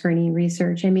newborn screening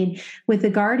research? I mean, with the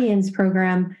Guardians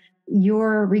program,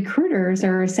 your recruiters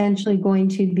are essentially going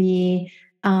to be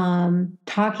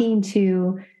talking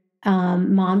to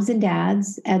moms and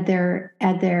dads at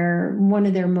their one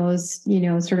of their most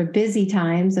sort of busy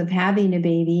times of having a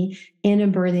baby in a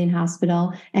birthing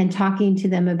hospital, and talking to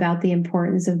them about the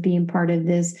importance of being part of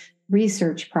this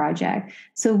research project.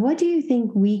 So, what do you think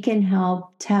we can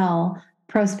help tell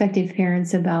prospective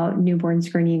parents about newborn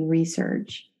screening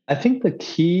research? I think the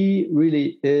key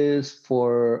really is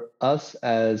for us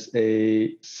as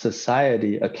a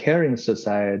society, a caring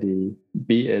society,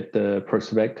 be it the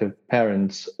prospective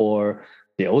parents or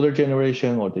the older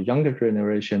generation or the younger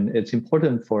generation, it's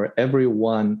important for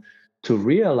everyone to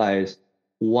realize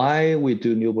why we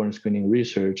do newborn screening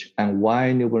research and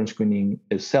why newborn screening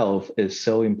itself is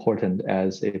so important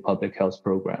as a public health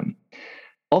program.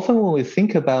 Often when we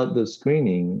think about the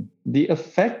screening, the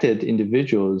affected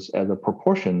individuals as a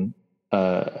proportion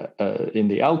in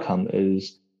the outcome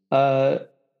is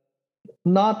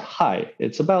not high.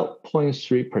 It's about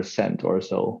 0.3% or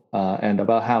so. And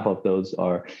about half of those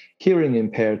are hearing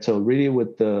impaired. So really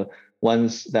with the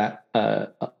ones that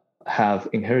have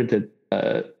inherited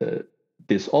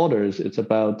disorders, it's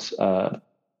about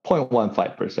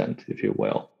 0.15%, if you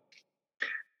will.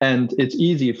 And it's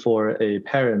easy for a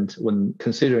parent when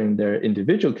considering their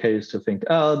individual case to think,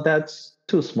 oh, that's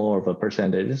too small of a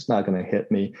percentage. It's not going to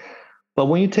hit me. But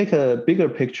when you take a bigger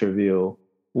picture view,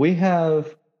 we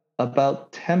have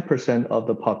about 10% of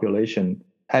the population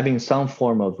having some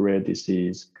form of rare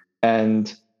disease.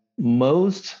 And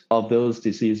most of those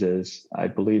diseases, I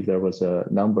believe there was a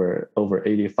number over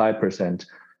 85%,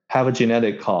 have a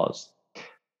genetic cause.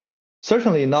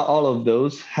 Certainly not all of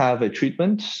those have a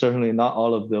treatment. Certainly not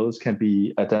all of those can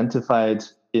be identified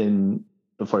in,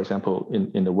 for example,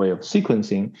 in the way of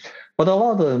sequencing, but a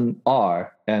lot of them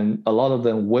are, and a lot of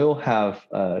them will have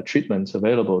treatments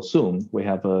available soon. We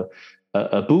have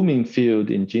a booming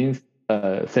field in gene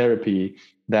therapy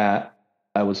that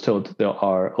I was told there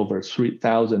are over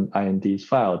 3,000 INDs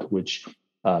filed, which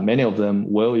many of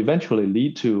them will eventually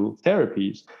lead to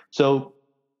therapies. So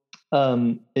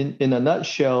in a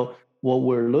nutshell, what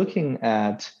we're looking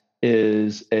at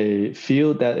is a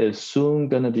field that is soon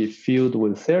going to be filled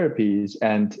with therapies.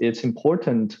 And it's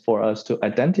important for us to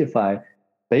identify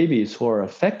babies who are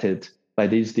affected by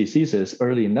these diseases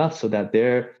early enough so that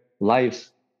their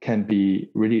lives can be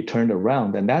really turned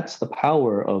around. And that's the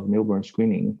power of newborn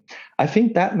screening. I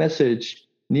think that message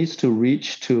needs to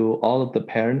reach to all of the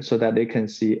parents so that they can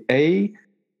see, A,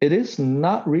 it is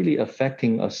not really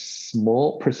affecting a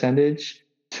small percentage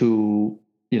to,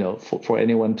 for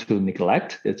anyone to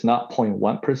neglect. It's not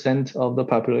 0.1% of the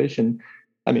population.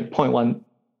 I mean, 0.1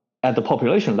 at the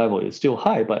population level is still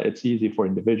high, but it's easy for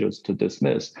individuals to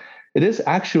dismiss. It is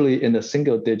actually in the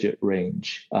single digit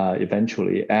range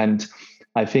eventually. And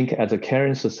I think as a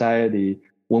caring society,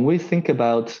 when we think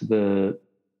about the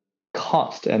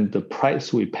cost and the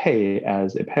price we pay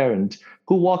as a parent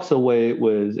who walks away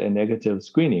with a negative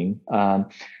screening,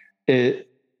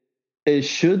 it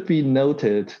should be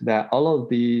noted that all of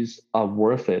these are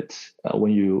worth it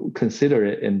when you consider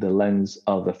it in the lens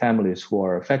of the families who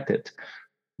are affected.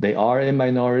 They are a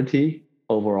minority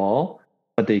overall,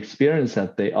 but the experience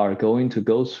that they are going to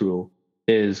go through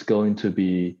is going to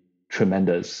be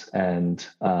tremendous and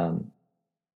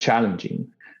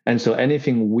challenging. And so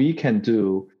anything we can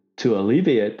do to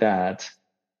alleviate that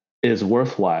is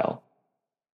worthwhile.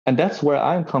 And that's where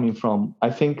I'm coming from. I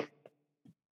think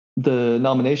the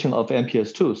nomination of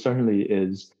MPS II certainly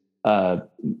is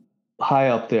high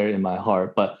up there in my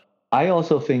heart, but I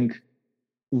also think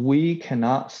we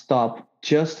cannot stop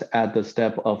just at the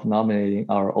step of nominating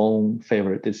our own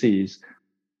favorite disease.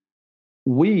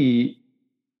 We,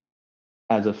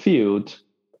 as a field,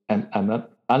 and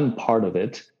I'm part of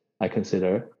it, I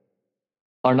consider,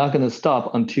 are not going to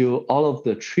stop until all of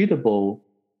the treatable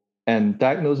and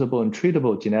diagnosable and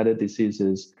treatable genetic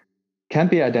diseases can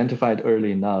be identified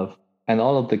early enough, and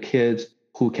all of the kids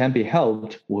who can be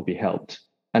helped will be helped.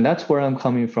 And that's where I'm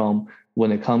coming from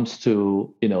when it comes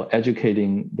to,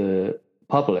 educating the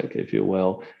public, if you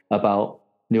will, about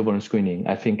newborn screening.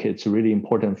 I think it's really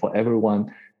important for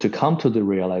everyone to come to the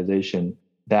realization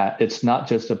that it's not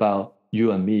just about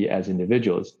you and me as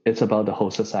individuals, it's about the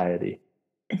whole society.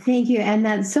 Thank you. And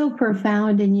that's so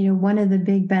profound. And, one of the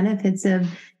big benefits of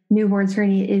newborn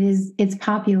screening, it's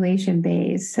population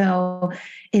based. So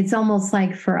it's almost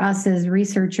like for us as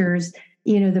researchers,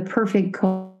 the perfect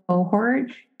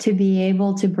cohort to be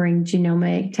able to bring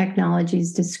genomic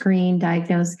technologies to screen,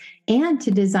 diagnose, and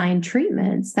to design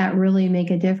treatments that really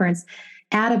make a difference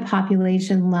at a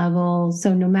population level.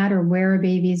 So no matter where a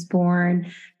baby's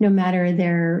born, no matter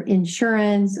their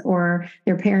insurance or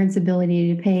their parents'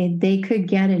 ability to pay, they could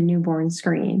get a newborn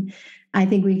screen. I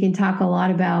think we can talk a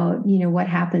lot about, what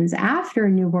happens after a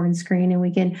newborn screen, and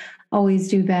we can always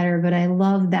do better. But I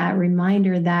love that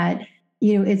reminder that,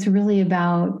 it's really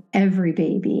about every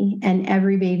baby and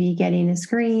every baby getting a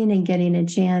screen and getting a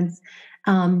chance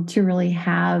to really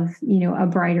have, a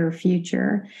brighter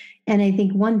future. And I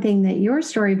think one thing that your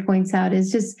story points out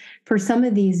is just for some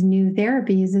of these new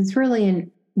therapies, it's really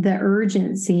in the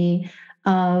urgency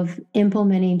of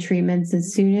implementing treatments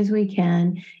as soon as we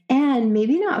can, and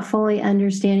maybe not fully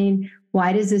understanding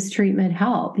why does this treatment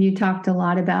help. You talked a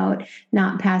lot about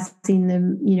not passing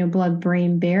the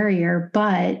blood-brain barrier,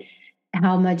 but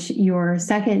how much your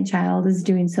second child is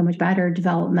doing so much better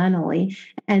developmentally.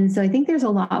 And so I think there's a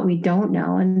lot we don't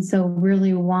know. And so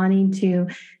really wanting to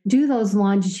do those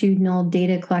longitudinal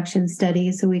data collection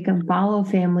studies so we can follow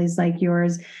families like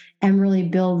yours and really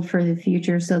build for the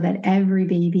future so that every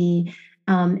baby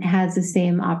has the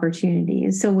same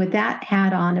opportunities. So with that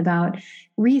hat on about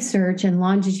research and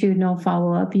longitudinal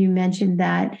follow-up, you mentioned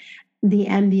that the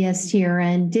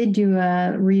NBSTRN did do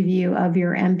a review of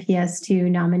your MPS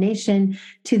II nomination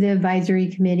to the advisory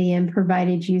committee and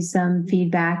provided you some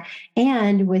feedback.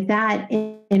 And with that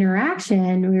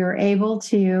interaction, we were able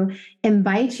to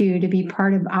invite you to be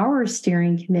part of our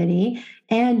steering committee.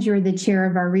 And you're the chair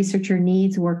of our researcher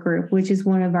needs work group, which is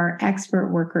one of our expert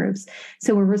work groups.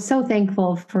 So we're so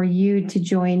thankful for you to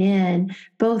join in,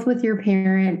 both with your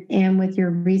parent and with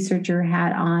your researcher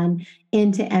hat on,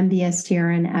 into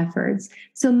NBSTRN efforts.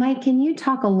 So Mike, can you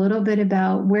talk a little bit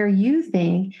about where you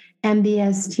think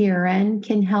NBSTRN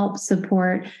can help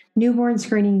support newborn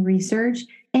screening research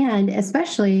and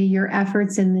especially your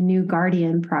efforts in the New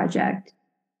Guardian project?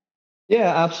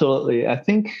 Yeah, absolutely. I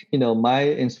think, my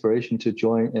inspiration to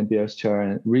join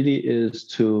NBSTRN really is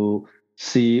to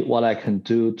see what I can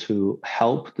do to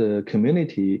help the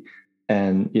community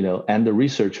and the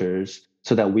researchers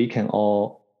so that we can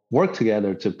all work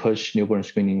together to push newborn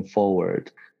screening forward.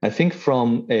 I think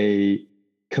from a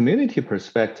community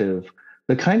perspective,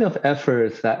 the kind of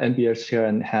efforts that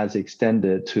NBSTRN has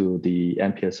extended to the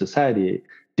MPS Society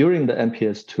during the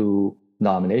MPS II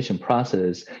nomination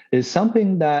process is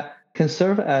something that can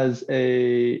serve as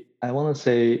a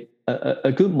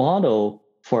good model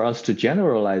for us to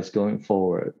generalize going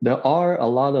forward. There are a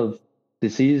lot of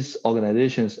disease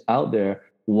organizations out there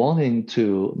wanting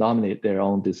to nominate their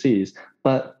own disease,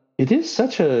 but it is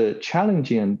such a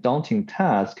challenging and daunting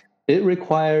task. It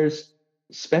requires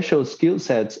special skill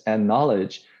sets and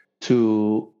knowledge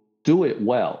to do it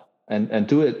well and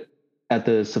do it at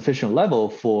the sufficient level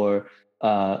for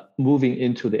moving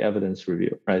into the evidence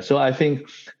review, right? So I think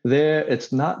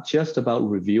it's not just about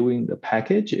reviewing the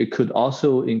package. It could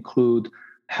also include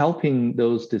helping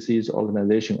those disease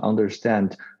organizations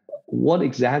understand what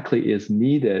exactly is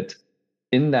needed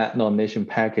in that nomination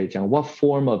package and what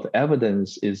form of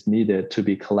evidence is needed to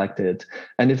be collected.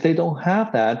 And if they don't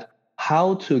have that,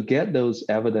 how to get those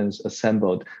evidence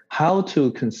assembled, how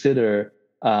to consider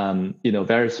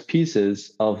various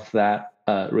pieces of that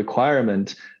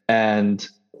requirement and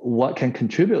what can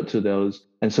contribute to those,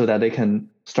 and so that they can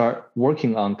start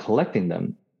working on collecting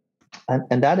them.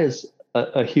 And that is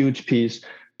a huge piece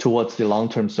towards the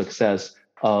long-term success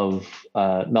of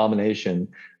nomination.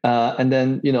 And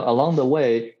then, along the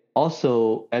way,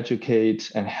 also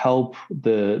educate and help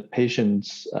the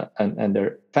patients and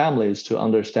their families to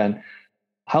understand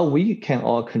how we can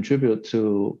all contribute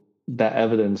to that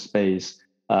evidence base,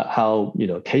 how,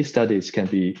 case studies can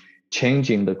be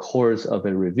changing the course of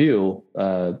a review,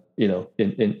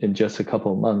 in just a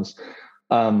couple of months,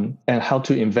 and how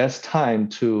to invest time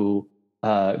to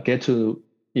get to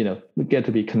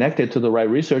be connected to the right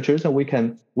researchers. And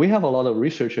we have a lot of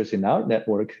researchers in our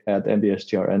network at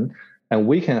NBSTRN, and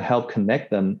we can help connect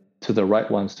them to the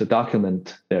right ones to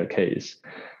document their case.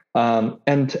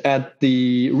 And at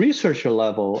the researcher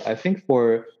level, I think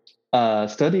for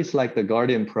studies like the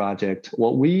Guardian Project,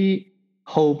 what we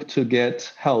hope to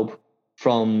get help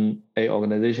from an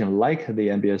organization like the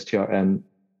NBSTRN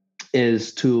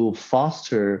is to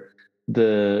foster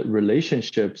the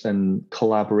relationships and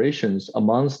collaborations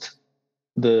amongst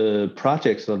the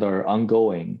projects that are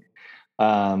ongoing.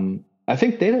 I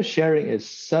think data sharing is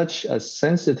such a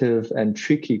sensitive and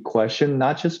tricky question,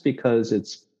 not just because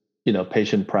it's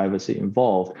patient privacy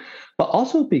involved, but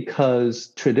also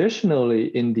because traditionally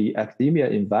in the academia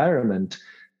environment,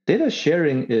 data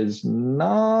sharing is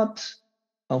not,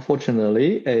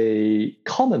 unfortunately, a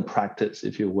common practice,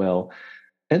 if you will.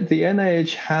 And the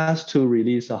NIH has to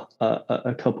release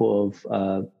a couple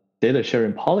of data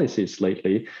sharing policies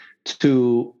lately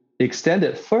to extend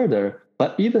it further.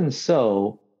 But even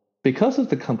so, because of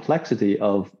the complexity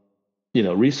of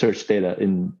research data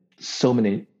in so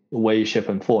many ways, shape,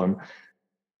 and form,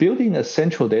 building a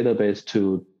central database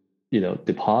to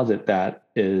deposit that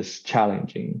is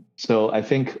challenging. So I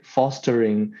think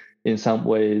fostering in some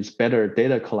ways better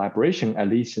data collaboration, at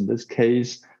least in this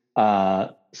case,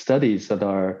 studies that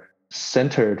are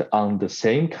centered on the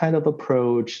same kind of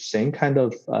approach, same kind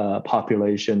of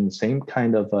population, same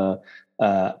kind of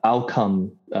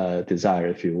outcome desire,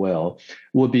 if you will,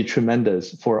 would be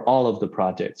tremendous for all of the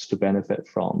projects to benefit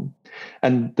from.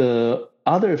 And the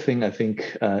other thing I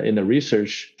think in the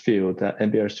research field that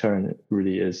NBSTRN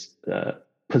really is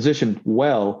positioned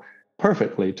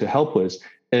perfectly to help with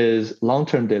is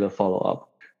long-term data follow-up.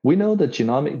 We know that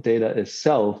genomic data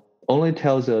itself only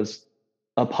tells us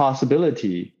a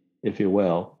possibility, if you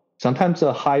will, sometimes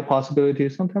a high possibility,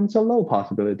 sometimes a low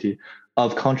possibility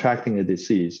of contracting a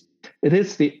disease. It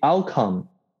is the outcome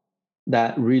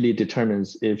that really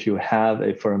determines if you have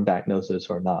a firm diagnosis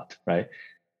or not, right?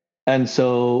 And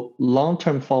so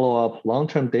long-term follow-up,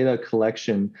 long-term data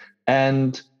collection,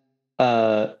 and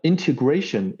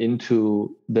integration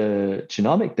into the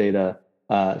genomic data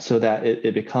so that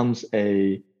it becomes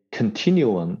a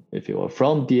continuum, if you will,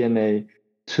 from DNA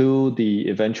to the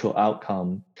eventual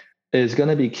outcome is going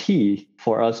to be key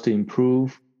for us to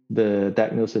improve the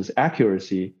diagnosis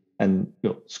accuracy and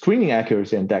screening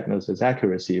accuracy and diagnosis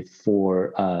accuracy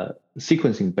for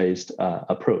sequencing-based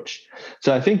approach.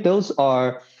 So I think those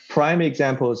are prime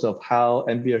examples of how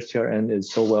NBRCRN is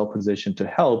so well positioned to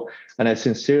help. And I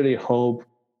sincerely hope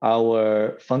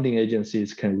our funding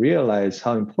agencies can realize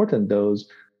how important those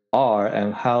are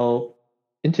and how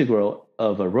integral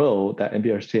of a role that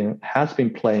NBRCRN has been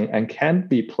playing and can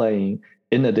be playing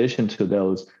in addition to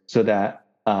those, so that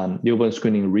newborn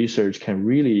screening research can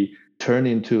really turn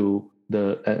into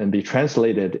and be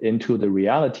translated into the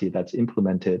reality that's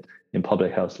implemented in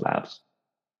public health labs.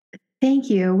 Thank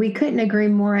you. We couldn't agree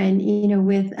more. And,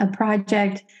 with a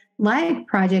project like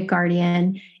Project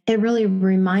Guardian, it really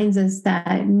reminds us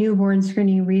that newborn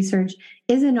screening research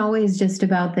isn't always just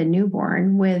about the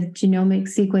newborn. With genomic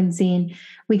sequencing,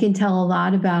 we can tell a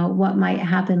lot about what might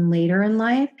happen later in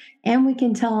life, and we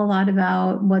can tell a lot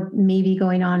about what may be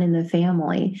going on in the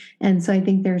family. And so I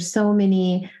think there's so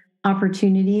many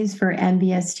opportunities for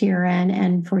NBSTRN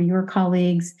and for your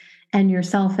colleagues and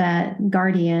yourself at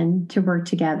Guardian to work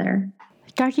together.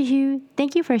 Dr. Hu,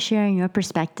 thank you for sharing your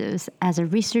perspectives as a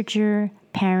researcher,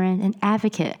 parent, and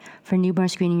advocate for newborn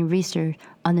screening research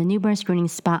on the Newborn Screening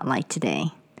Spotlight today.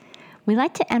 We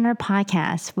like to end our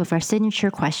podcast with our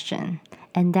signature question,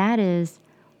 and that is,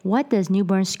 what does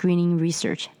newborn screening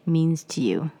research means to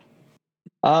you?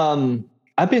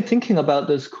 I've been thinking about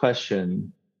this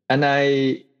question, and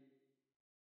I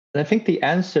think the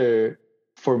answer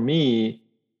for me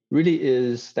really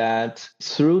is that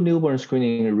through newborn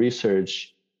screening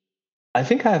research, I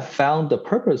think I've found the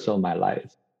purpose of my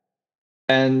life.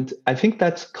 And I think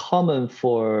that's common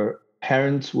for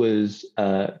parents with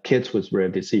kids with rare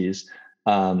disease.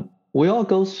 We all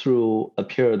go through a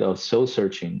period of soul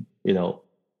searching.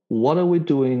 What are we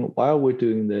doing? Why are we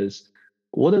doing this?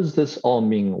 What does this all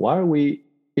mean? Why are we,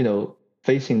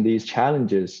 facing these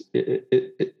challenges?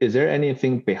 Is there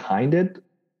anything behind it?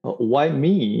 Why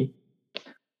me?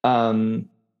 And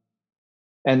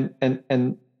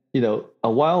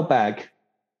a while back,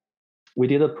 we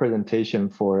did a presentation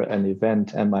for an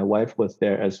event, and my wife was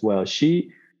there as well.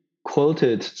 She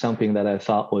quoted something that I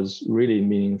thought was really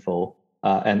meaningful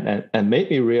and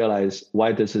made me realize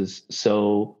why this is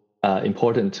so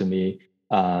important to me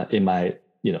in my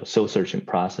soul searching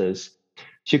process.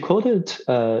 She quoted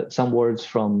some words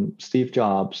from Steve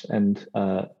Jobs, and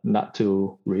not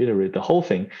to reiterate the whole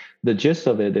thing, the gist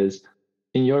of it is,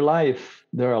 in your life,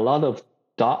 there are a lot of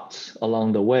dots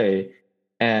along the way,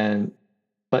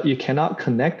 but you cannot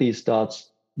connect these dots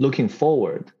looking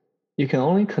forward. You can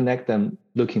only connect them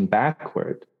looking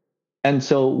backward. And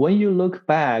so when you look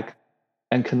back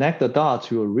and connect the dots,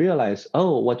 you will realize,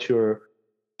 oh, what you're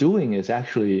doing is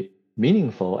actually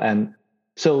meaningful. And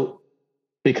so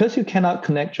because you cannot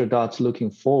connect your dots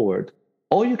looking forward,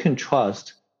 all you can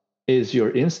trust is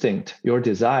your instinct, your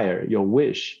desire, your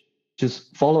wish.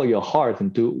 Just follow your heart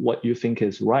and do what you think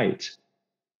is right.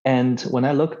 And when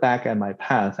I look back at my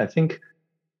path, I think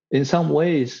in some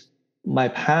ways, my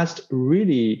past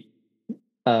really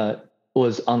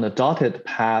was on a dotted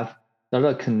path that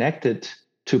are connected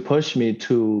to push me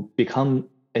to become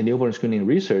a newborn screening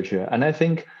researcher. And I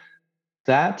think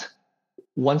that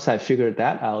once I figured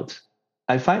that out,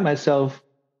 I find myself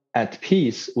at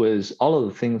peace with all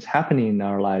of the things happening in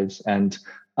our lives and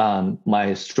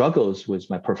my struggles with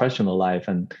my professional life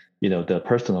and the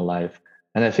personal life.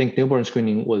 And I think newborn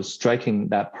screening was striking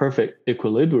that perfect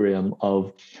equilibrium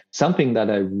of something that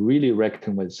I really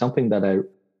reckon with, something that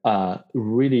I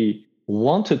really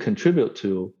want to contribute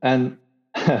to. And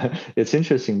it's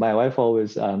interesting. My wife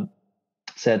always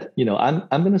said, I'm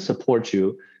going to support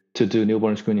you to do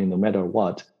newborn screening no matter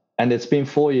what. And it's been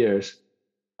 4 years.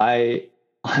 I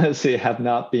honestly have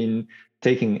not been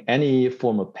taking any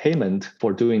form of payment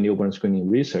for doing newborn screening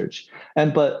research.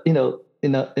 But in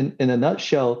a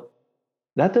nutshell,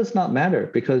 that does not matter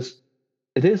because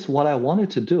it is what I wanted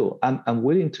to do. I'm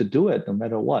willing to do it no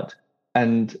matter what.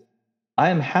 And I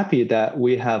am happy that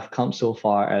we have come so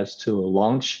far as to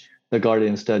launch the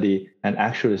Guardian study and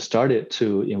actually started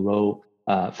to enroll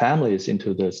families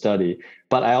into the study.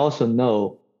 But I also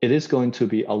know it is going to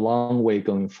be a long way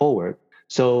going forward.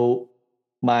 So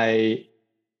my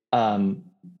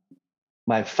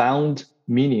found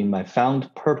meaning, my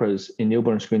found purpose in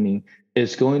newborn screening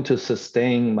is going to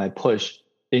sustain my push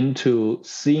into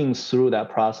seeing through that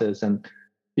process. And,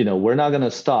 we're not going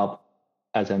to stop,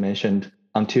 as I mentioned,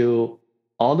 until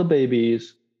all the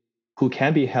babies who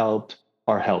can be helped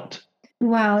are helped.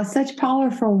 Wow, such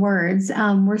powerful words.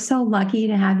 We're so lucky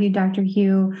to have you, Dr.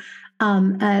 Hu,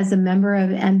 as a member of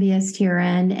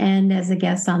NBSTRN and as a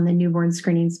guest on the Newborn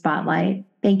Screening Spotlight.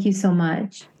 Thank you so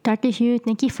much. Dr. Hu,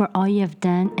 thank you for all you have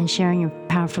done and sharing your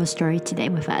powerful story today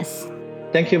with us.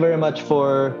 Thank you very much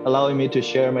for allowing me to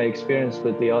share my experience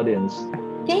with the audience.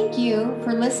 Thank you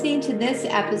for listening to this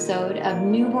episode of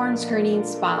Newborn Screening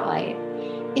Spotlight.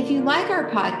 If you like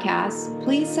our podcast,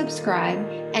 please subscribe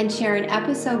and share an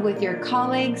episode with your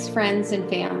colleagues, friends, and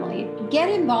family. Get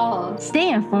involved. Stay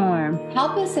informed.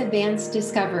 Help us advance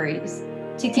discoveries.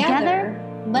 Together,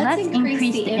 let's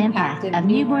increase the impact of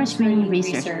newborn screening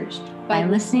research by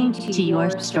listening to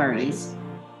your stories.